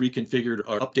sure it's reconfigured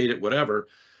or update it, whatever.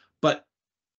 But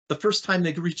the first time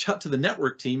they reach out to the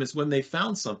network team is when they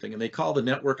found something, and they call the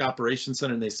network operations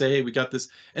center and they say, hey, we got this.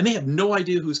 And they have no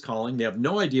idea who's calling. They have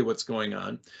no idea what's going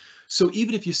on. So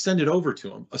even if you send it over to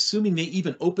them, assuming they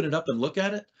even open it up and look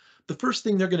at it, the first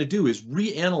thing they're going to do is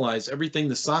reanalyze everything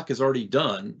the SOC has already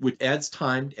done, which adds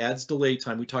time, adds delay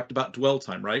time. We talked about dwell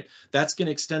time, right? That's going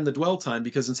to extend the dwell time,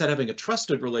 because instead of having a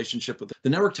trusted relationship with the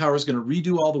network tower is going to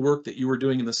redo all the work that you were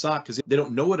doing in the SOC, because they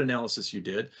don't know what analysis you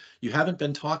did. You haven't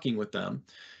been talking with them.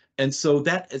 And so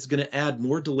that is going to add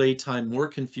more delay time, more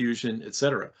confusion, et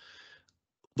cetera.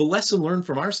 The lesson learned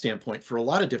from our standpoint, for a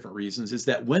lot of different reasons, is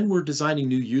that when we're designing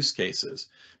new use cases,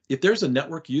 if there's a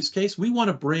network use case, we want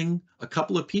to bring a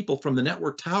couple of people from the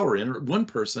network tower in, or one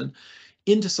person,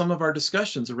 into some of our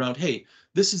discussions around, hey,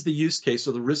 this is the use case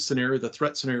or the risk scenario, the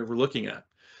threat scenario we're looking at.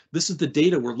 This is the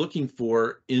data we're looking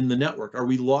for in the network. Are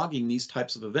we logging these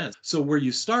types of events? So where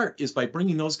you start is by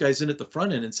bringing those guys in at the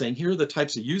front end and saying, here are the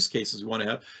types of use cases we want to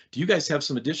have. Do you guys have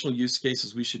some additional use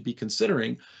cases we should be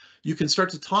considering? You can start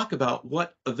to talk about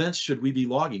what events should we be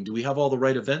logging? Do we have all the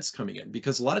right events coming in?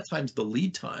 Because a lot of times the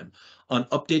lead time on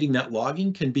updating that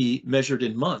logging can be measured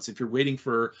in months. If you're waiting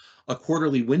for a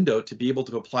quarterly window to be able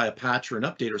to apply a patch or an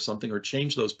update or something, or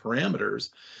change those parameters,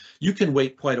 you can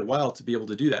wait quite a while to be able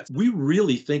to do that. We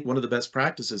really think one of the best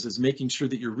practices is making sure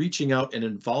that you're reaching out and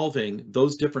involving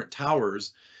those different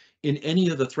towers in any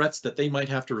of the threats that they might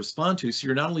have to respond to. So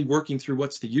you're not only working through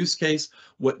what's the use case,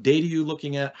 what data are you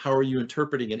looking at, how are you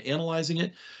interpreting and analyzing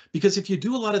it? Because if you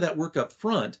do a lot of that work up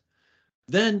front,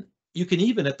 then you can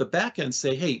even at the back end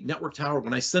say, hey, network tower,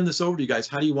 when I send this over to you guys,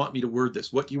 how do you want me to word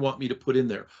this? What do you want me to put in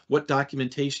there? What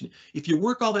documentation? If you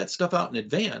work all that stuff out in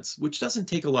advance, which doesn't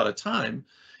take a lot of time,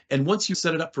 And once you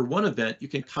set it up for one event, you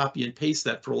can copy and paste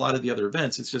that for a lot of the other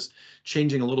events. It's just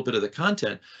changing a little bit of the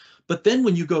content. But then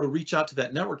when you go to reach out to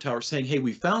that network tower saying, hey,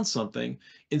 we found something,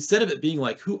 instead of it being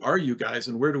like, who are you guys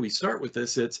and where do we start with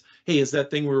this? It's, hey, is that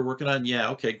thing we were working on? Yeah,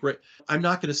 okay, great. I'm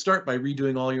not going to start by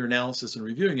redoing all your analysis and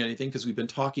reviewing anything because we've been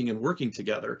talking and working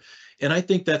together. And I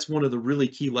think that's one of the really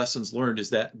key lessons learned is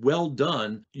that, well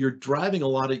done, you're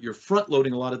front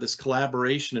loading a lot of this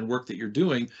collaboration and work that you're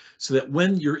doing so that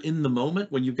when you're in the moment,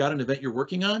 when you've got an event you're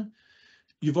working on,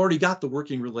 you've already got the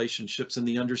working relationships and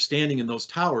the understanding in those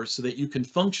towers so that you can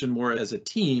function more as a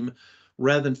team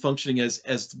rather than functioning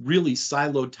as really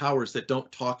siloed towers that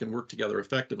don't talk and work together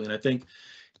effectively. And I think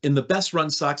in the best run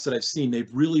SOCs that I've seen, they've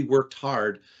really worked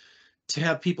hard to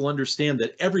have people understand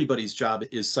that everybody's job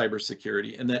is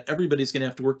cybersecurity and that everybody's going to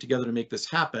have to work together to make this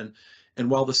happen. And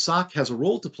while the SOC has a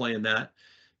role to play in that,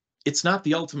 it's not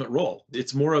the ultimate role.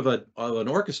 It's more of an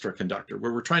orchestra conductor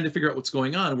where we're trying to figure out what's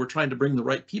going on. And we're trying to bring the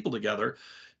right people together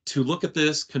to look at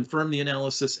this, confirm the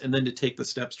analysis, and then to take the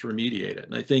steps to remediate it.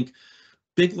 And I think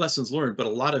big lessons learned, but a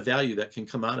lot of value that can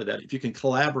come out of that if you can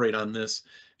collaborate on this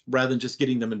rather than just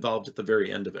getting them involved at the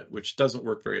very end of it, which doesn't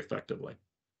work very effectively.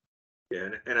 Yeah,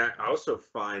 and I also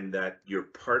find that your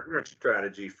partner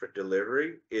strategy for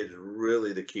delivery is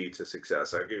really the key to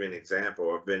success. I'll give you an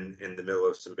example. I've been in the middle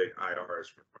of some big IRs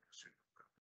for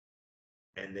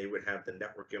and they would have the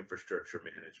network infrastructure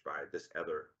managed by this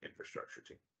other infrastructure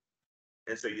team.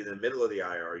 And so you're in the middle of the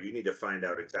IR, you need to find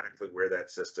out exactly where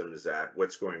that system is at,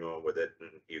 what's going on with it.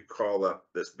 And you call up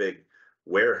this big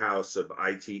warehouse of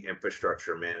IT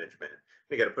infrastructure management.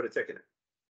 You got to put a ticket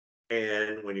in.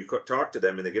 And when you talk to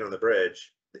them and they get on the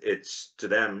bridge, it's to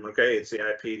them, okay, it's the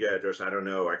IP address. I don't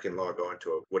know. I can log on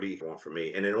to it. What do you want from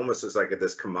me? And it almost is like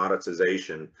this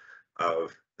commoditization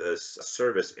of this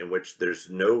service in which there's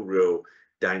no real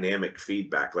dynamic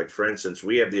feedback. Like, for instance,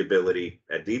 we have the ability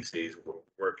at Deep Seas, we're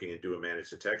working and doing managed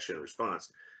detection and response.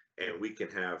 And we can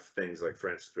have things like,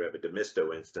 for instance, we have a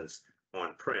Demisto instance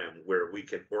on-prem where we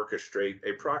can orchestrate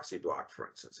a proxy block, for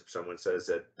instance. If someone says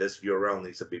that this URL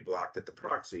needs to be blocked at the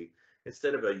proxy,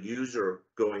 instead of a user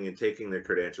going and taking their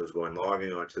credentials,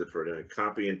 logging onto the program,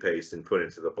 copy and paste and put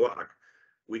into the block,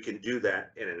 we can do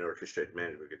that in an orchestrated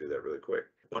manner. We can do that really quick.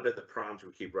 One of the problems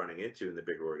we keep running into in the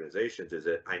bigger organizations is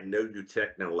that I know you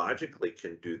technologically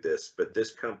can do this, but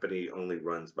this company only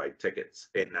runs by tickets,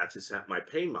 and that's just my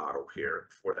pay model here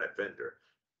for that vendor.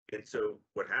 And so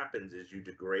what happens is you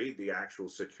degrade the actual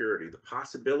security, the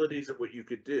possibilities of what you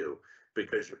could do,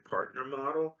 because your partner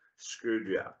model screwed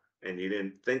you up and you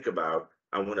didn't think about,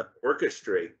 I want to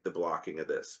orchestrate the blocking of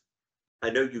this. I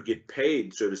know you get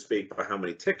paid, so to speak, by how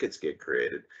many tickets get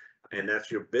created, and that's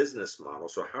your business model.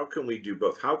 So how can we do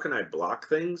both? How can I block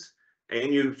things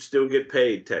and you still get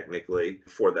paid technically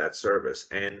for that service?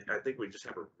 And I think we just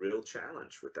have a real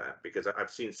challenge with that, because I've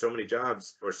seen so many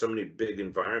jobs or so many big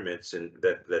environments and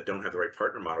that don't have the right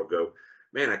partner model go,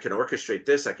 man, I can orchestrate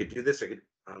this, I could do this,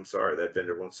 I'm sorry, that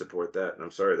vendor won't support that. And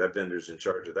I'm sorry, that vendor's in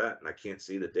charge of that. And I can't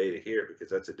see the data here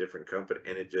because that's a different company.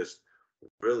 And it just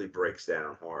really breaks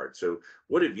down hard. So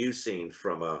what have you seen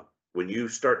from when you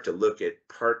start to look at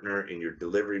partner in your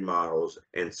delivery models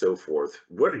and so forth,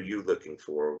 what are you looking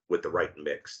for with the right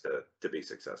mix to be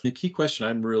successful? The key question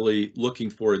I'm really looking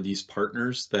for in these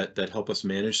partners that help us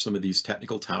manage some of these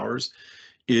technical towers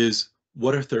is,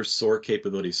 what are their SOAR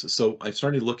capabilities? So I'm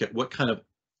starting to look at what kind of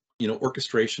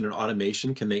orchestration and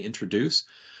automation can they introduce?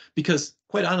 Because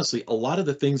quite honestly, a lot of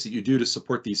the things that you do to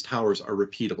support these towers are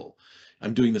repeatable.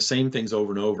 I'm doing the same things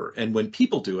over and over. And when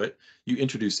people do it, you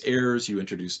introduce errors, you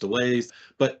introduce delays.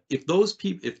 But if those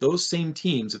same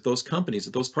teams, if those companies,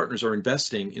 if those partners are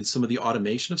investing in some of the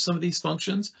automation of some of these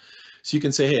functions, so you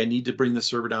can say, hey, I need to bring the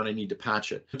server down, I need to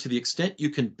patch it. To the extent you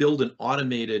can build an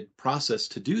automated process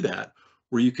to do that,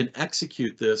 where you can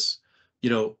execute this,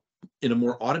 in a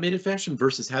more automated fashion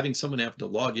versus having someone have to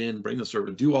log in, bring the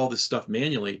server, do all this stuff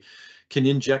manually, can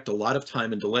inject a lot of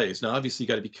time and delays. Now, obviously, you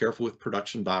got to be careful with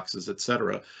production boxes, et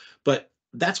cetera. But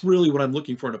that's really what I'm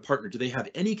looking for in a partner. Do they have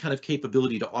any kind of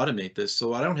capability to automate this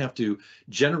so I don't have to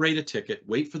generate a ticket,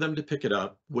 wait for them to pick it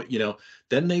up,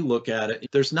 then they look at it.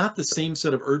 There's not the same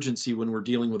set of urgency when we're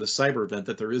dealing with a cyber event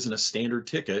that there isn't a standard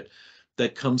ticket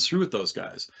that comes through with those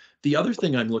guys. The other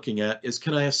thing I'm looking at is,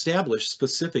 can I establish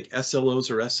specific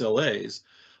SLOs or SLAs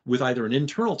with either an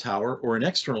internal tower or an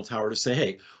external tower to say,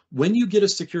 hey, when you get a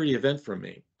security event from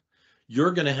me,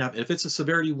 you're going to have, if it's a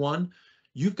severity 1,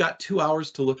 you've got 2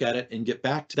 hours to look at it and get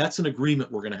back to, that's an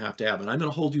agreement we're going to have. And I'm going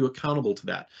to hold you accountable to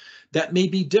that. That may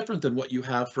be different than what you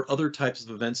have for other types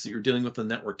of events that you're dealing with in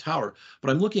the network tower, but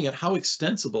I'm looking at how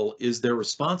extensible is their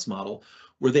response model,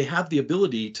 where they have the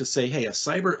ability to say, hey, a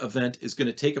cyber event is going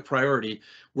to take a priority.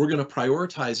 We're going to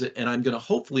prioritize it. And I'm going to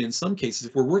hopefully, in some cases,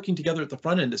 if we're working together at the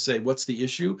front end to say what's the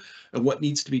issue and what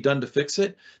needs to be done to fix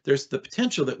it, there's the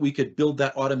potential that we could build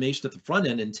that automation at the front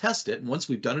end and test it. And once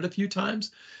we've done it a few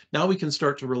times, now we can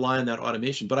start to rely on that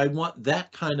automation. But I want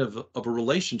that kind of a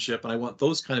relationship, and I want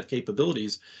those kind of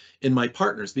capabilities in my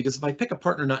partners, because if I pick a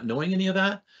partner not knowing any of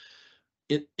that,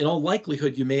 in all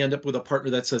likelihood, you may end up with a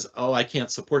partner that says, oh, I can't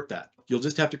support that. You'll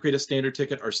just have to create a standard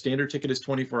ticket. Our standard ticket is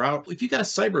 24 hours. If you got a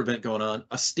cyber event going on,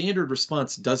 a standard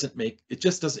response doesn't make, it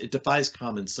just doesn't, it defies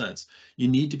common sense. You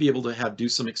need to be able to do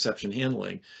some exception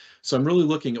handling. So I'm really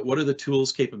looking at what are the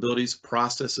tools, capabilities,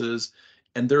 processes,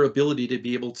 and their ability to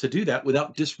be able to do that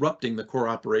without disrupting the core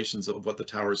operations of what the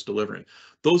tower is delivering.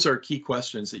 Those are key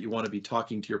questions that you want to be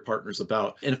talking to your partners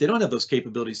about. And if they don't have those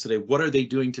capabilities today, what are they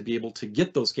doing to be able to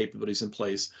get those capabilities in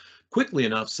place quickly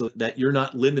enough so that you're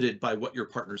not limited by what your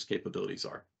partner's capabilities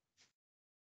are?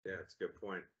 Yeah, that's a good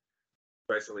point.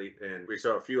 Especially, and we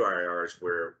saw a few IRs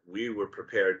where we were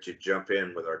prepared to jump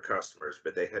in with our customers,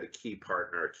 but they had a key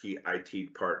partner, a key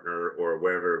IT partner, or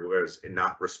whatever was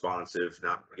not responsive,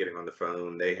 not getting on the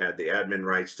phone. They had the admin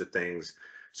rights to things.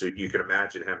 So you can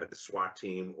imagine having the SWAT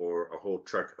team or a whole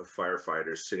truck of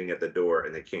firefighters sitting at the door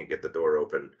and they can't get the door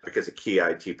open because a key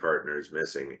IT partner is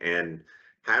missing. And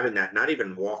having that, not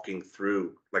even walking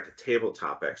through like a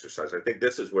tabletop exercise. I think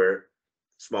this is where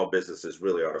small businesses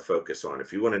really ought to focus on.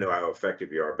 If you want to know how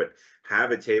effective you are, but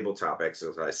have a tabletop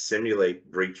exercise,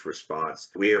 simulate breach response.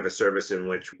 We have a service in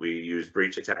which we use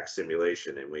breach attack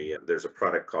simulation, and there's a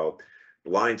product called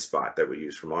Blind Spot that we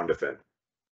use from OnDefend.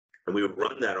 And we would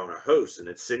run that on a host, and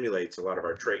it simulates a lot of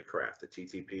our tradecraft, the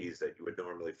TTPs that you would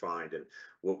normally find. And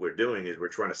what we're doing is we're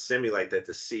trying to simulate that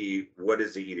to see what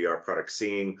is the EDR product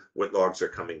seeing, what logs are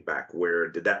coming back, where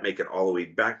did that make it all the way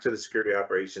back to the Security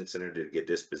Operations Center, did it get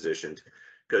dispositioned?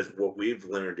 Because what we've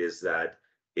learned is that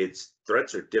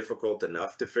threats are difficult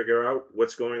enough to figure out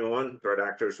what's going on. Threat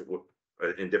actors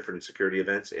in different security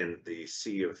events and the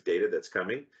sea of data that's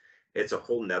coming. It's a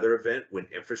whole nother event when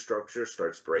infrastructure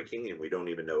starts breaking and we don't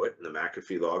even know it. And the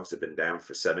McAfee logs have been down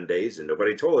for 7 days and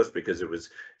nobody told us because it was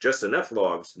just enough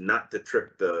logs not to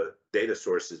trip the data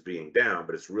sources being down,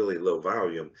 but it's really low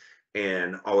volume.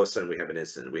 And all of a sudden we have an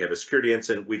incident. We have a security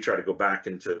incident. We try to go back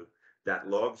into that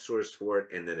log source for it,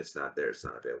 and then it's not there, it's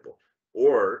not available.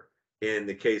 Or in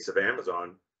the case of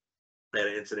Amazon, had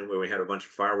an incident where we had a bunch of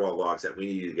firewall logs that we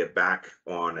needed to get back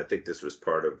on. I think this was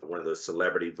part of one of those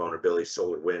celebrity vulnerability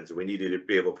SolarWinds, and we needed to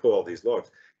be able to pull all these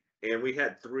logs. And we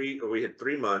had 3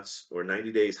 months or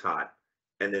 90 days hot,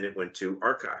 and then it went to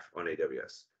archive on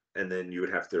AWS, and then you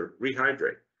would have to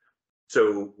rehydrate.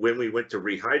 So when we went to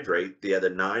rehydrate the other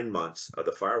 9 months of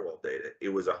the firewall data, it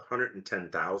was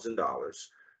 $110,000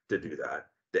 to do that,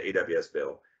 the AWS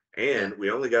bill. And we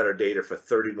only got our data for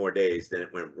 30 more days, then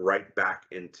it went right back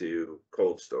into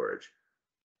cold storage.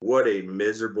 What a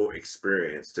miserable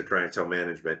experience to try and tell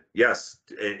management, yes,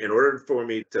 in order for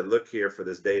me to look here for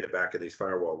this data back in these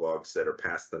firewall logs that are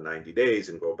past the 90 days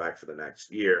and go back for the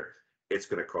next year, it's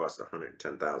going to cost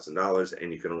 $110,000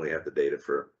 and you can only have the data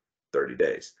for 30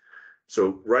 days.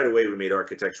 So right away, we made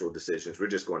architectural decisions. We're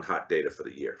just going hot data for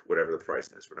the year, whatever the price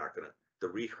is. We're not going to. The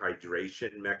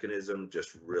rehydration mechanism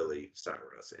just really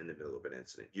soured us in the middle of an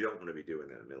incident. You don't want to be doing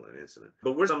that in the middle of an incident.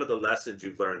 But what are some of the lessons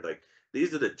you've learned? Like,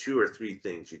 these are the 2 or 3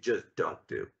 things you just don't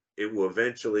do. It will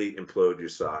eventually implode your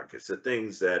SOC. It's the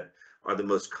things that are the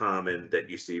most common that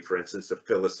you see. For instance, the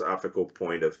philosophical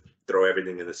point of throw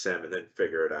everything in the SIEM and then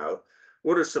figure it out.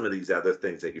 What are some of these other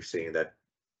things that you've seen that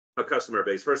a customer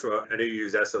base? First of all, I know you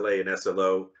use SLA and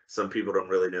SLO. Some people don't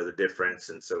really know the difference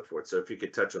and so forth. So if you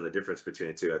could touch on the difference between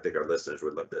the two, I think our listeners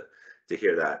would love to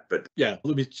hear that. But yeah,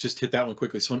 let me just hit that one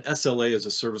quickly. So an SLA is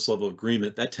a service level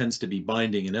agreement that tends to be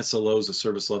binding, and SLO is a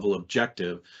service level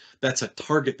objective. That's a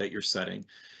target that you're setting.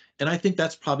 And I think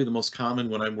that's probably the most common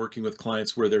when I'm working with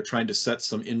clients where they're trying to set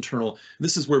some internal,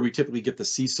 this is where we typically get the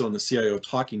CISO and the CIO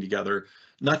talking together,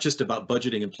 not just about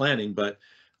budgeting and planning, but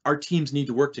our teams need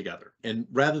to work together. And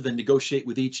rather than negotiate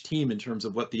with each team in terms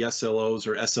of what the SLOs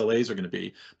or SLAs are going to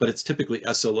be, but it's typically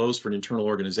SLOs for an internal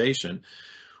organization,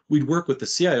 we'd work with the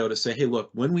CIO to say, hey,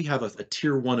 look, when we have a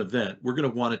tier 1 event, we're going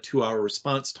to want a 2-hour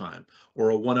response time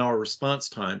or a 1-hour response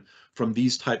time from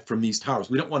these towers.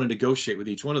 We don't want to negotiate with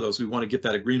each one of those. We want to get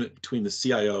that agreement between the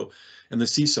CIO and the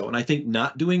CISO. And I think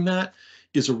not doing that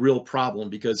is a real problem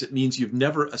because it means you've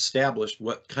never established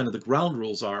what kind of the ground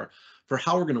rules are for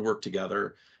how we're going to work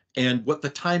together and what the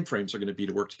timeframes are going to be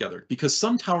to work together. Because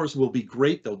some towers will be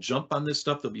great, they'll jump on this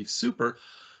stuff, they'll be super,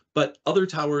 But other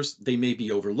towers, they may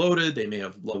be overloaded. They may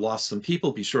have lost some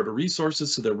people, be short of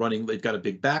resources. So they've got a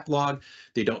big backlog.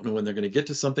 They don't know when they're going to get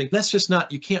to something. That's just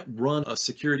not, you can't run a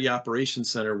security operations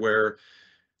center where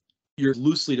you're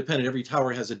loosely dependent. Every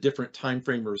tower has a different time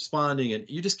frame of responding, and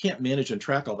you just can't manage and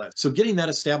track all that. So getting that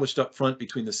established up front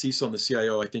between the CISO and the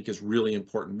CIO, I think, is really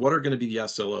important. What are going to be the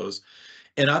SLOs?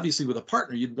 And obviously with a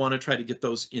partner, you'd want to try to get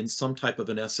those in some type of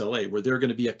an SLA where they're going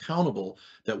to be accountable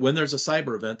that when there's a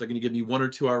cyber event, they're going to give me 1 or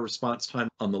 2 hour response time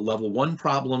on the level 1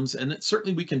 problems. And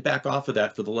certainly we can back off of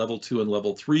that for the level 2 and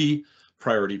level 3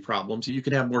 priority problems. You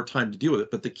can have more time to deal with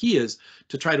it. But the key is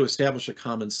to try to establish a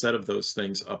common set of those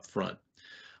things up front.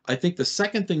 I think the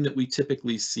second thing that we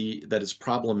typically see that is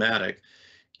problematic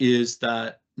is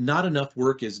that not enough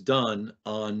work is done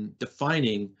on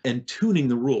defining and tuning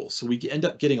the rules. So we end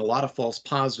up getting a lot of false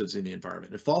positives in the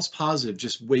environment. And false positive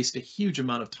just waste a huge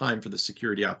amount of time for the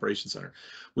security operations center.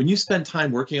 When you spend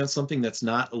time working on something that's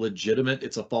not a legitimate,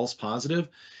 it's a false positive,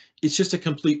 it's just a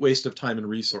complete waste of time and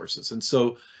resources. And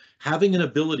so having an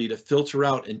ability to filter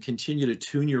out and continue to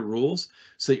tune your rules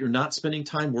so that you're not spending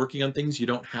time working on things you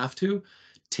don't have to,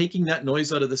 taking that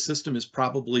noise out of the system is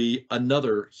probably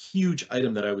another huge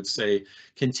item that I would say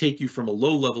can take you from a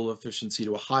low level of efficiency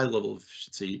to a high level of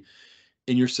efficiency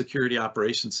in your security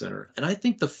operations center. And I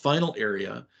think the final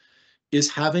area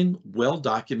is having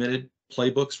well-documented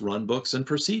playbooks, run books, and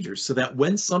procedures so that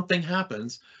when something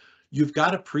happens, you've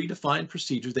got a predefined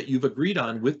procedure that you've agreed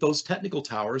on with those technical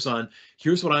towers on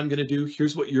here's what I'm going to do,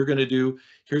 here's what you're going to do,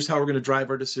 here's how we're going to drive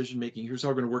our decision making, here's how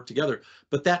we're going to work together.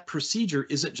 But that procedure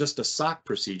isn't just a SOC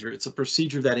procedure, it's a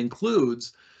procedure that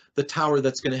includes the tower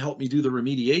that's going to help me do the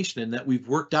remediation and that we've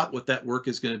worked out what that work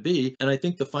is going to be. And I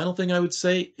think the final thing I would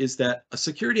say is that a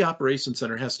security operations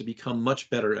center has to become much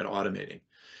better at automating.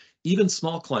 Even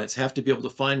small clients have to be able to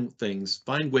find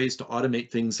ways to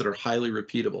automate things that are highly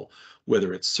repeatable,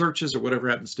 whether it's searches or whatever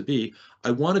it happens to be.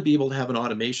 I want to be able to have an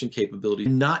automation capability,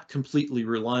 not completely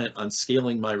reliant on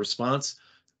scaling my response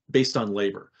based on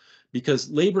labor, because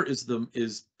labor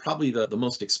is probably the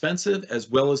most expensive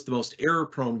as well as the most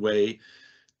error-prone way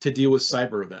to deal with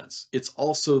cyber events. It's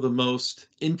also the most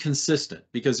inconsistent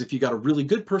because if you got a really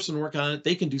good person working on it,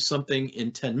 they can do something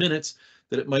in 10 minutes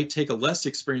that it might take a less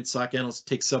experienced SOC analyst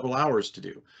to take several hours to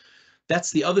do.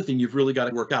 That's the other thing you've really got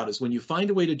to work out is when you find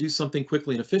a way to do something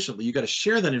quickly and efficiently, you got to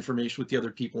share that information with the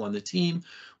other people on the team,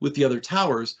 with the other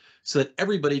towers, so that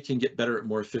everybody can get better and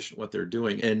more efficient what they're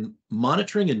doing. And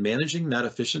monitoring and managing that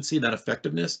efficiency, that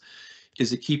effectiveness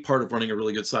is a key part of running a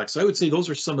really good SOC. So I would say those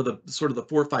are some of the sort of the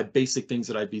 4 or 5 basic things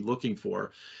that I'd be looking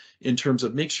for in terms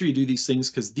of make sure you do these things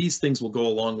because these things will go a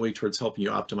long way towards helping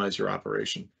you optimize your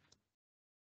operation.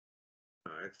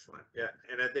 Excellent. Yeah.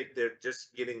 And I think they're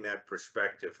just getting that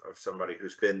perspective of somebody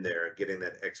who's been there, getting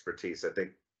that expertise. I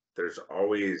think there's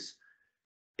always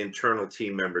internal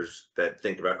team members that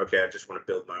think about, okay, I just want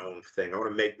to build my own thing. I want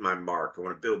to make my mark. I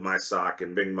want to build my SOC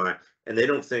and and they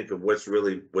don't think of what's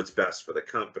best for the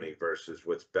company versus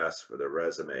what's best for the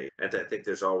resume. And I think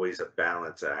there's always a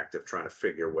balance act of trying to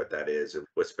figure what that is and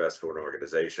what's best for an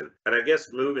organization. And I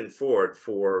guess moving forward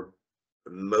for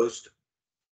most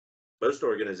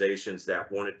organizations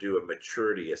that want to do a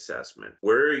maturity assessment,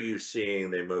 where are you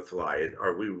seeing they move fly?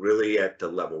 Are we really at the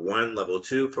level 1, level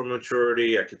 2 for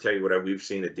maturity? I can tell you what we've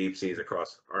seen at Deep Seas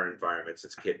across our environments.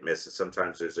 It's hit miss. And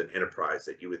sometimes there's an enterprise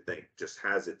that you would think just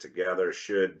has it together,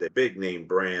 the big name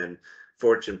brand,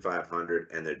 Fortune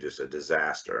 500, and they're just a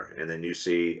disaster. And then you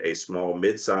see a small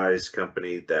mid-sized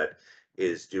company that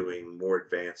is doing more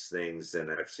advanced things than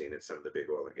I've seen at some of the big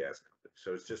oil and gas companies.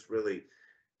 So it's just really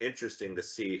interesting to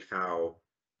see how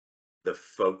the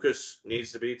focus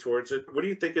needs to be towards it. What do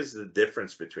you think is the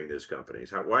difference between those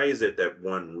companies? Why is it that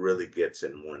one really gets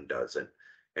and one doesn't,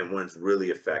 and one's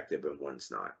really effective and one's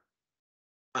not?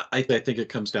 I think it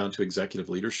comes down to executive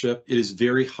leadership. It is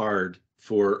very hard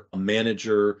for a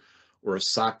manager or a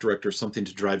SOC director or something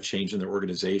to drive change in their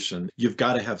organization. You've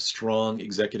got to have strong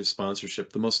executive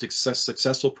sponsorship. The most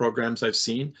successful programs I've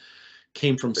seen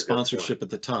came from sponsorship at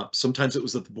the top. Sometimes it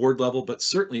was at the board level, but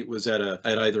certainly it was at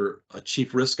either a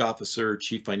chief risk officer,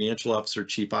 chief financial officer,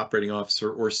 chief operating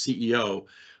officer, or CEO.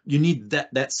 You need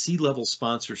that C-level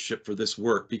sponsorship for this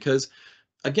work because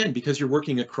you're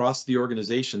working across the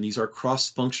organization, these are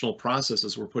cross-functional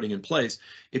processes we're putting in place.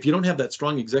 If you don't have that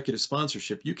strong executive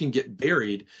sponsorship, you can get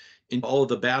buried in all of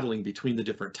the battling between the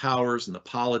different towers and the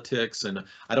politics, and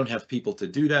I don't have people to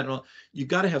do that. And all. You've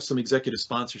got to have some executive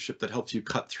sponsorship that helps you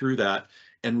cut through that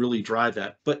and really drive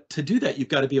that. But to do that, you've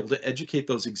got to be able to educate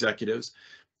those executives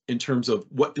in terms of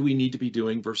what do we need to be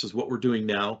doing versus what we're doing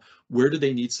now, where do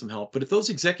they need some help. But if those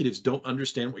executives don't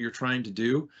understand what you're trying to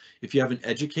do, if you haven't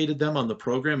educated them on the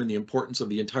program and the importance of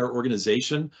the entire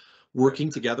organization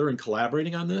working together and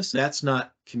collaborating on this, that's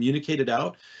not communicated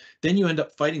out, then you end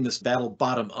up fighting this battle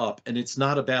bottom up, and it's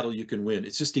not a battle you can win.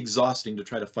 It's just exhausting to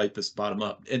try to fight this bottom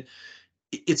up. And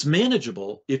it's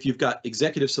manageable if you've got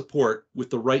executive support with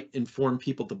the right informed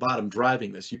people at the bottom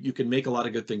driving this. You can make a lot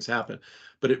of good things happen,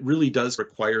 but it really does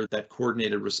require that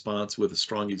coordinated response with a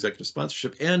strong executive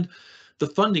sponsorship and the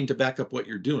funding to back up what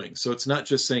you're doing. So it's not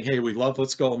just saying, hey, we love,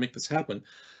 let's go and make this happen.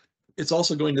 It's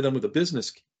also going to them with a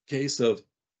business case of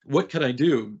what can I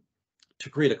do to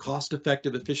create a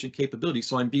cost-effective, efficient capability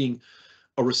so I'm being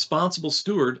a responsible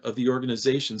steward of the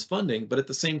organization's funding, but at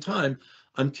the same time,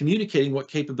 I'm communicating what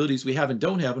capabilities we have and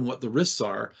don't have and what the risks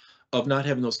are of not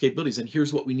having those capabilities. And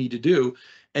here's what we need to do,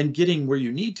 and getting where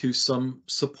you need to some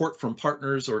support from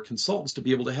partners or consultants to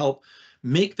be able to help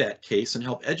make that case and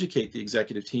help educate the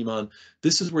executive team on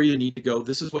this is where you need to go.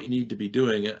 This is what you need to be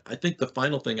doing. I think the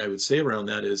final thing I would say around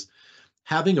that is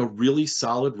having a really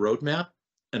solid roadmap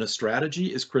and a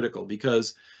strategy is critical,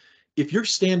 because if you're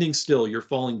standing still, you're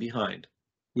falling behind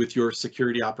with your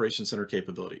security operations center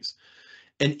capabilities.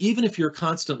 And even if you're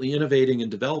constantly innovating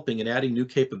and developing and adding new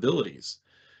capabilities,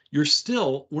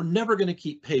 we're never going to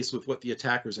keep pace with what the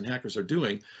attackers and hackers are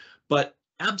doing. But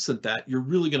absent that, you're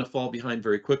really going to fall behind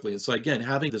very quickly. And so again,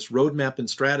 having this roadmap and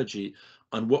strategy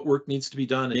on what work needs to be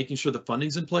done and making sure the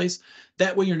funding's in place,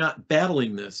 that way you're not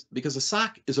battling this, because a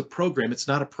SOC is a program, it's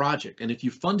not a project. And if you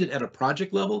fund it at a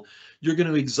project level, you're going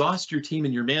to exhaust your team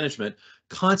and your management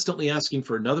constantly asking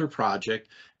for another project,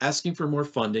 asking for more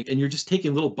funding, and you're just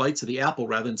taking little bites of the apple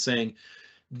rather than saying,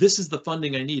 this is the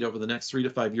funding I need over the next 3 to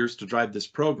 5 years to drive this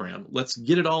program. Let's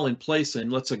get it all in place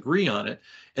and let's agree on it.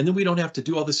 And then we don't have to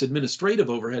do all this administrative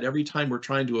overhead every time we're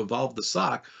trying to evolve the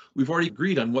SOC. We've already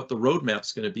agreed on what the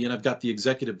roadmap's going to be, and I've got the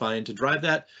executive buy-in to drive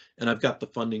that, and I've got the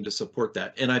funding to support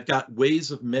that. And I've got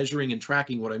ways of measuring and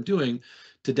tracking what I'm doing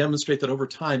to demonstrate that over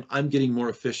time I'm getting more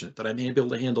efficient, that I'm able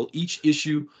to handle each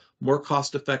issue more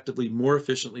cost effectively, more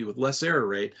efficiently, with less error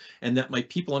rate, and that my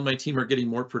people on my team are getting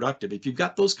more productive. If you've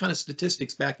got those kind of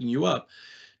statistics backing you up,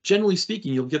 generally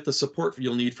speaking, you'll get the support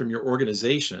you'll need from your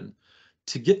organization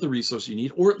to get the resource you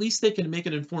need, or at least they can make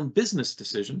an informed business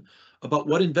decision about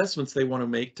what investments they want to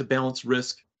make to balance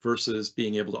risk versus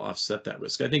being able to offset that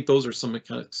risk. I think those are some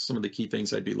of the key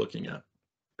things I'd be looking at.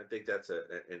 I think that's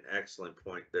an excellent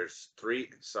point. There's three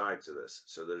sides of this.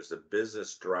 So there's the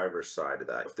business driver side of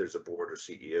that. If there's a board or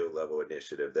CEO level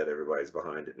initiative that everybody's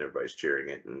behind it and everybody's cheering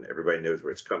it and everybody knows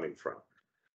where it's coming from.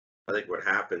 I think what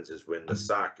happens is when the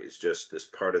SOC is just this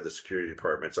part of the security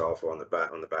department's off on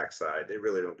the backside, they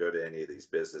really don't go to any of these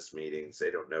business meetings. They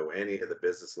don't know any of the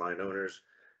business line owners,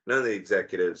 none of the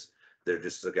executives. They're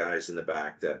just the guys in the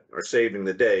back that are saving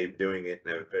the day, doing it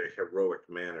in a very heroic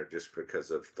manner just because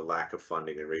of the lack of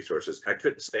funding and resources. I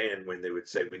couldn't stand when they would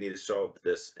say, we need to solve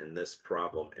this and this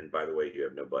problem. And by the way, you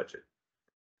have no budget.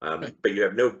 But you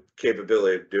have no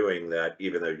capability of doing that,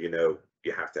 even though you know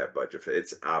you have to have budget.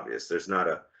 It's obvious. There's not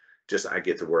I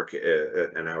get to work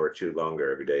an hour or two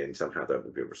longer every day and somehow that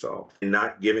will be resolved. And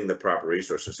not giving the proper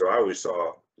resources. So I always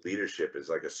saw leadership as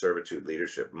like a servitude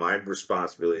leadership. My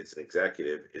responsibility as an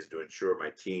executive is to ensure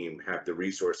my team have the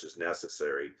resources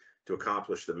necessary to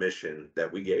accomplish the mission that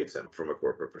we gave them from a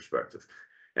corporate perspective.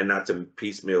 And not to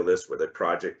piecemeal this with a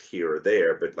project here or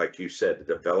there, but like you said,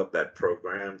 to develop that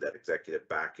program, that executive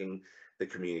backing, the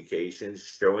communications,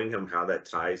 showing them how that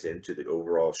ties into the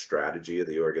overall strategy of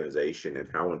the organization and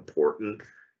how important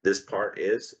this part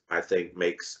is, I think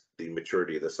makes the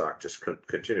maturity of the SOC just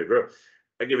continue to grow.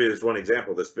 I'll give you this one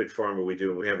example. This big pharma we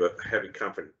do, and we have a heavy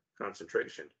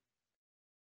concentration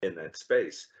in that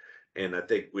space. And I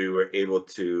think we were able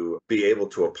to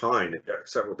opine in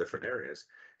several different areas.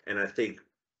 And I think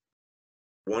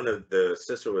one of the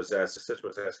CISO was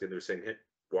asking, they were saying, hey,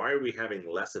 why are we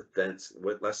having less events,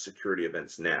 with less security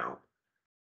events now?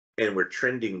 And we're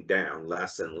trending down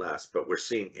less and less, but we're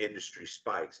seeing industry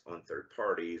spikes on third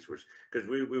parties, because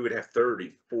we would have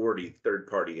 30, 40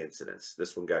 third-party incidents.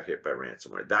 This one got hit by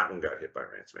ransomware. That one got hit by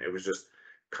ransomware. It was just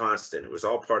constant. It was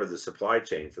all part of the supply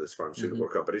chain for this pharmaceutical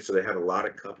company. So they had a lot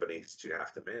of companies to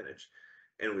have to manage.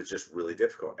 And it was just really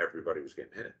difficult. Everybody was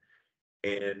getting hit.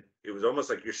 And it was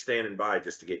almost like you're standing by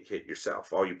just to get hit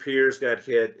yourself. All your peers got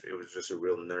hit. It was just a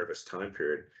real nervous time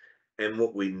period. And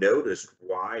what we noticed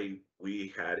why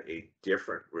we had a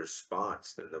different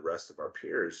response than the rest of our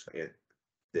peers, and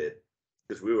that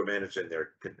because we were managing their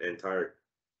entire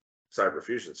cyber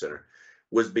fusion center,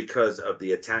 was because of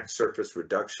the attack surface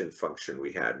reduction function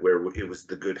we had, where it was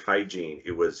the good hygiene.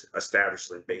 It was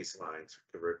establishing baselines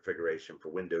for configuration for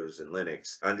Windows and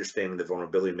Linux, understanding the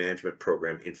vulnerability management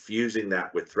program, infusing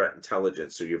that with threat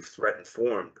intelligence. So you have threat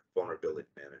informed vulnerability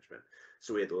management.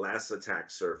 So we had less attack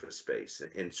surface space.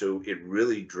 And so it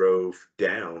really drove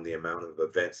down the amount of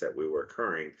events that we were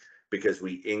occurring because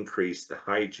we increased the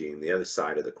hygiene, the other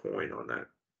side of the coin on that.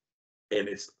 And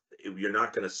you're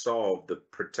not going to solve the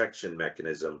protection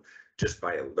mechanism just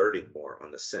by alerting more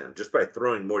on the SIEM. Just by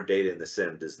throwing more data in the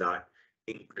SIEM does not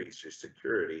increase your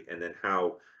security. And then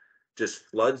how just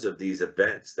floods of these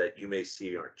events that you may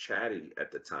see are chatty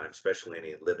at the time, especially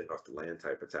any living off the land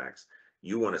type attacks,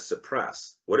 you want to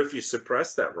suppress. What if you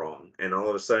suppress that wrong and all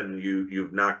of a sudden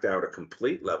you've knocked out a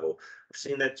complete level? I've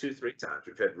seen that 2-3 times.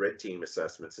 We've had red team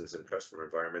assessments in some customer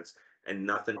environments and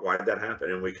nothing. Why did that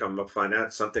happen? And we come up find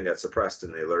out something got suppressed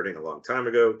in the alerting a long time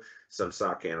ago. Some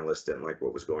SOC analyst didn't like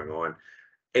what was going on.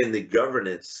 And the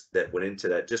governance that went into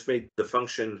that just made the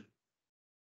function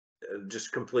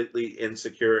just completely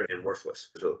insecure and worthless.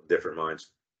 So different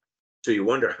minds. So you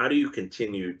wonder, how do you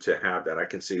continue to have that? I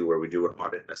can see where we do an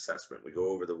audit and assessment. We go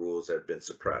over the rules that have been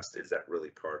suppressed. Is that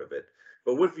really part of it?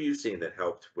 But what have you seen that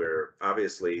helped where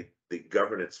obviously the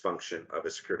governance function of a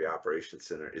security operations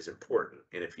center is important?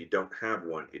 And if you don't have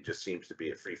one, it just seems to be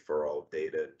a free-for-all of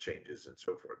data and changes and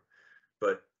so forth.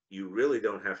 But you really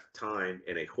don't have time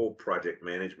in a whole project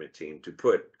management team to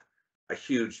put a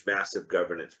huge, massive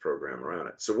governance program around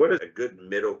it. So what is a good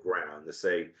middle ground to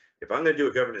say, if I'm going to do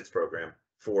a governance program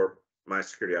for my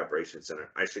security operations center,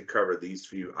 I should cover these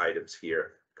few items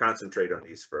here, concentrate on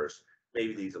these first,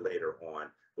 maybe these later on.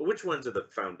 But which ones are the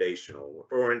foundational,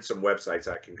 or in some websites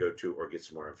I can go to or get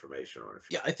some more information on?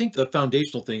 Yeah, I think the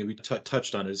foundational thing we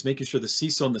touched on is making sure the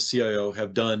CISO and the CIO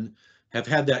have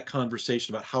had that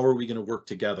conversation about how are we going to work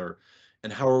together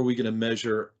and how are we going to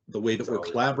measure the way that we're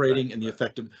collaborating and the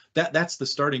effective. That's the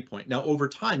starting point. Now, over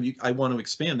time, I want to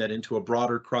expand that into a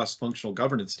broader cross-functional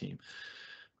governance team.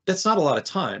 That's not a lot of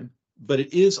time, but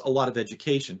it is a lot of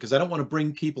education, because I don't want to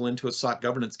bring people into a SOC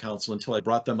governance council until I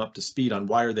brought them up to speed on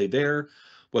why are they there,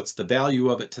 what's the value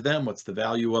of it to them, what's the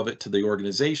value of it to the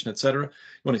organization, et cetera. You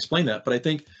want to explain that, but I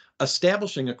think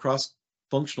establishing a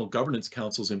cross-functional governance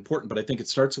council is important, but I think it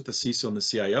starts with the CISO and the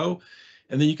CIO,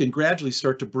 and then you can gradually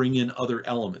start to bring in other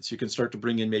elements. You can start to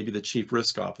bring in maybe the chief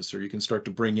risk officer. You can start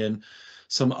to bring in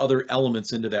some other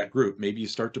elements into that group. Maybe you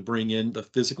start to bring in the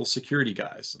physical security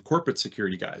guys, corporate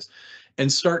security guys,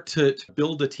 and start to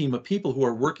build a team of people who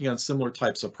are working on similar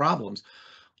types of problems.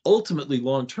 Ultimately,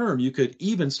 long term, you could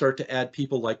even start to add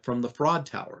people like from the fraud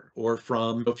tower, or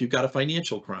from, if you've got a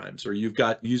financial crimes, or you've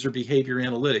got user behavior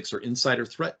analytics or insider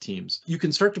threat teams. You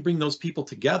can start to bring those people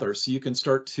together so you can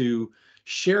start to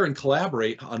share and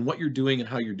collaborate on what you're doing and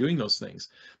how you're doing those things.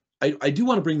 I do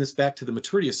want to bring this back to the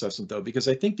maturity assessment, though, because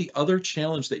I think the other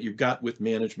challenge that you've got with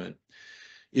management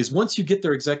is once you get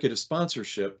their executive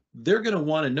sponsorship, they're going to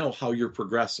want to know how you're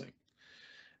progressing.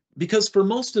 Because for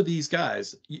most of these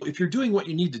guys, if you're doing what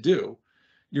you need to do,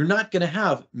 you're not going to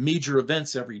have major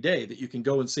events every day that you can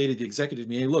go and say to the executive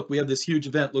meeting, look, we have this huge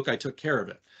event, look, I took care of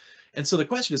it. And so the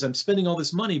question is, I'm spending all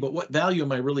this money, but what value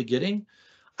am I really getting?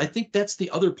 I think that's the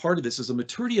other part of this, is a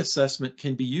maturity assessment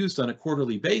can be used on a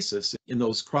quarterly basis in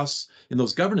those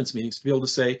governance meetings to be able to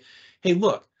say, hey,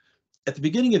 look, at the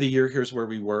beginning of the year, here's where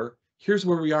we were. Here's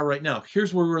where we are right now.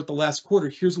 Here's where we were at the last quarter.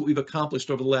 Here's what we've accomplished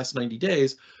over the last 90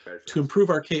 days to improve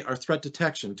our threat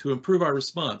detection, to improve our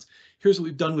response. Here's what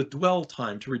we've done with dwell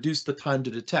time to reduce the time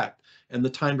to detect and the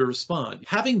time to respond.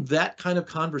 Having that kind of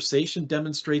conversation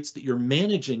demonstrates that you're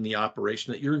managing the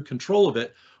operation, that you're in control of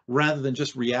it, rather than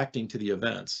just reacting to the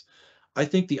events. I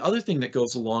think the other thing that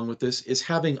goes along with this is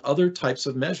having other types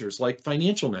of measures, like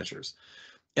financial measures.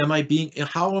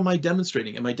 How am I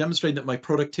demonstrating? Am I demonstrating that my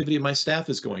productivity of my staff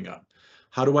is going up?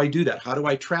 How do I do that? How do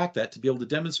I track that to be able to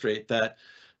demonstrate that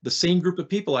the same group of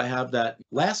people I have that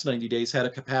last 90 days had a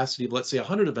capacity of, let's say,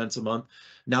 100 events a month,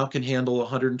 now can handle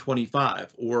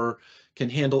 125 or can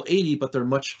handle 80, but they're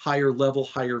much higher level,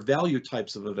 higher value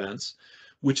types of events,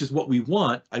 which is what we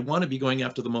want. I want to be going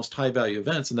after the most high value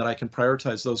events and that I can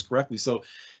prioritize those correctly. So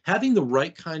having the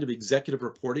right kind of executive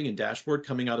reporting and dashboard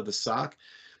coming out of the SOC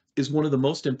is one of the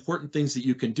most important things that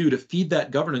you can do to feed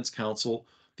that governance council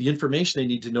the information they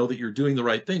need to know that you're doing the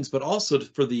right things, but also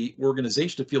for the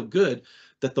organization to feel good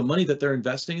that the money that they're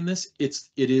investing in this, it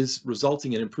is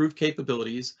resulting in improved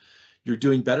capabilities. You're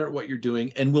doing better at what you're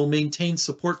doing and will maintain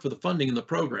support for the funding in the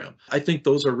program. I think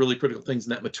those are really critical things,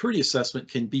 and that maturity assessment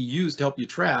can be used to help you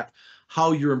track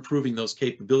how you're improving those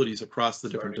capabilities across the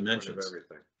different dimensions.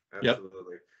 Everything.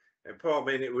 Absolutely. Yep. And Paul,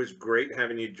 man, it was great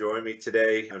having you join me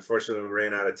today. Unfortunately, we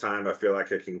ran out of time. I feel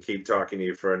like I can keep talking to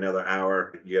you for another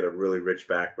hour. You had a really rich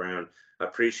background. I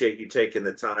appreciate you taking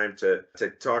the time to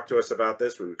talk to us about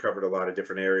this. We covered a lot of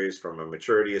different areas, from a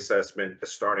maturity assessment,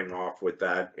 starting off with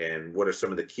that, and what are some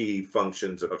of the key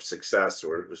functions of success,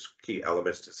 or key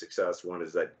elements to success. One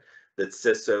is that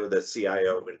CISO, the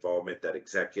CIO involvement, that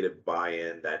executive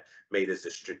buy-in, that made us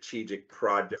a strategic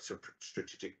project, a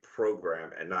strategic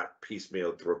program, and not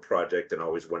piecemeal through a project and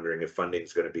always wondering if funding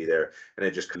is going to be there. And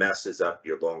it just messes up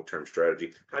your long-term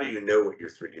strategy. How do you know what your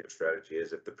 3-year strategy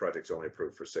is if the project's only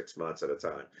approved for 6 months at a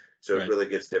time? So It really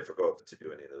gets difficult to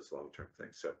do any of those long-term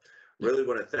things. So really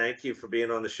want to thank you for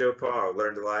being on the show, Paul. I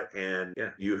learned a lot, and yeah,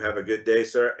 you have a good day,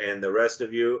 sir. And the rest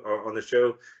of you are on the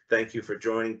show, thank you for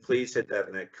joining. Please hit that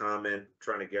comment,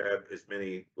 trying to grab as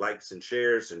many likes and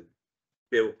shares, and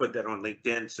be able to put that on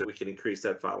LinkedIn so we can increase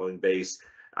that following base.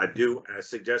 I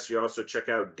suggest you also check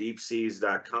out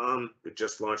deepseas.com. We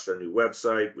just launched our new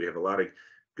website. We have a lot of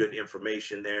good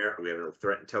information there. We have a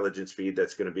threat intelligence feed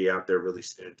that's going to be out there really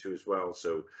soon too as well.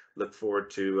 So look forward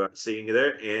to seeing you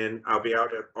there. And I'll be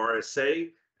out at RSA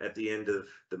at the end of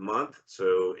the month.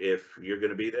 So if you're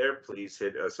going to be there, please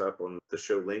hit us up on the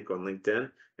show link on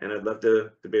LinkedIn. And I'd love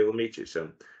to be able to meet you.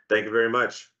 So thank you very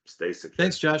much. Stay secure.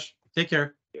 Thanks, Josh. Take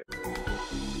care. Yeah.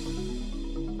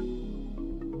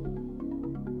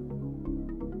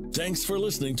 Thanks for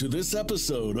listening to this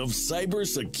episode of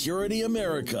Cybersecurity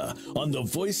America on the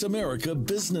Voice America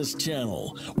Business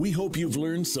Channel. We hope you've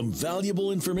learned some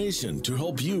valuable information to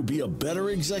help you be a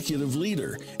better executive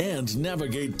leader and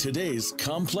navigate today's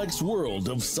complex world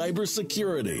of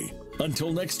cybersecurity.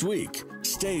 Until next week,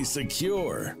 stay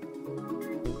secure.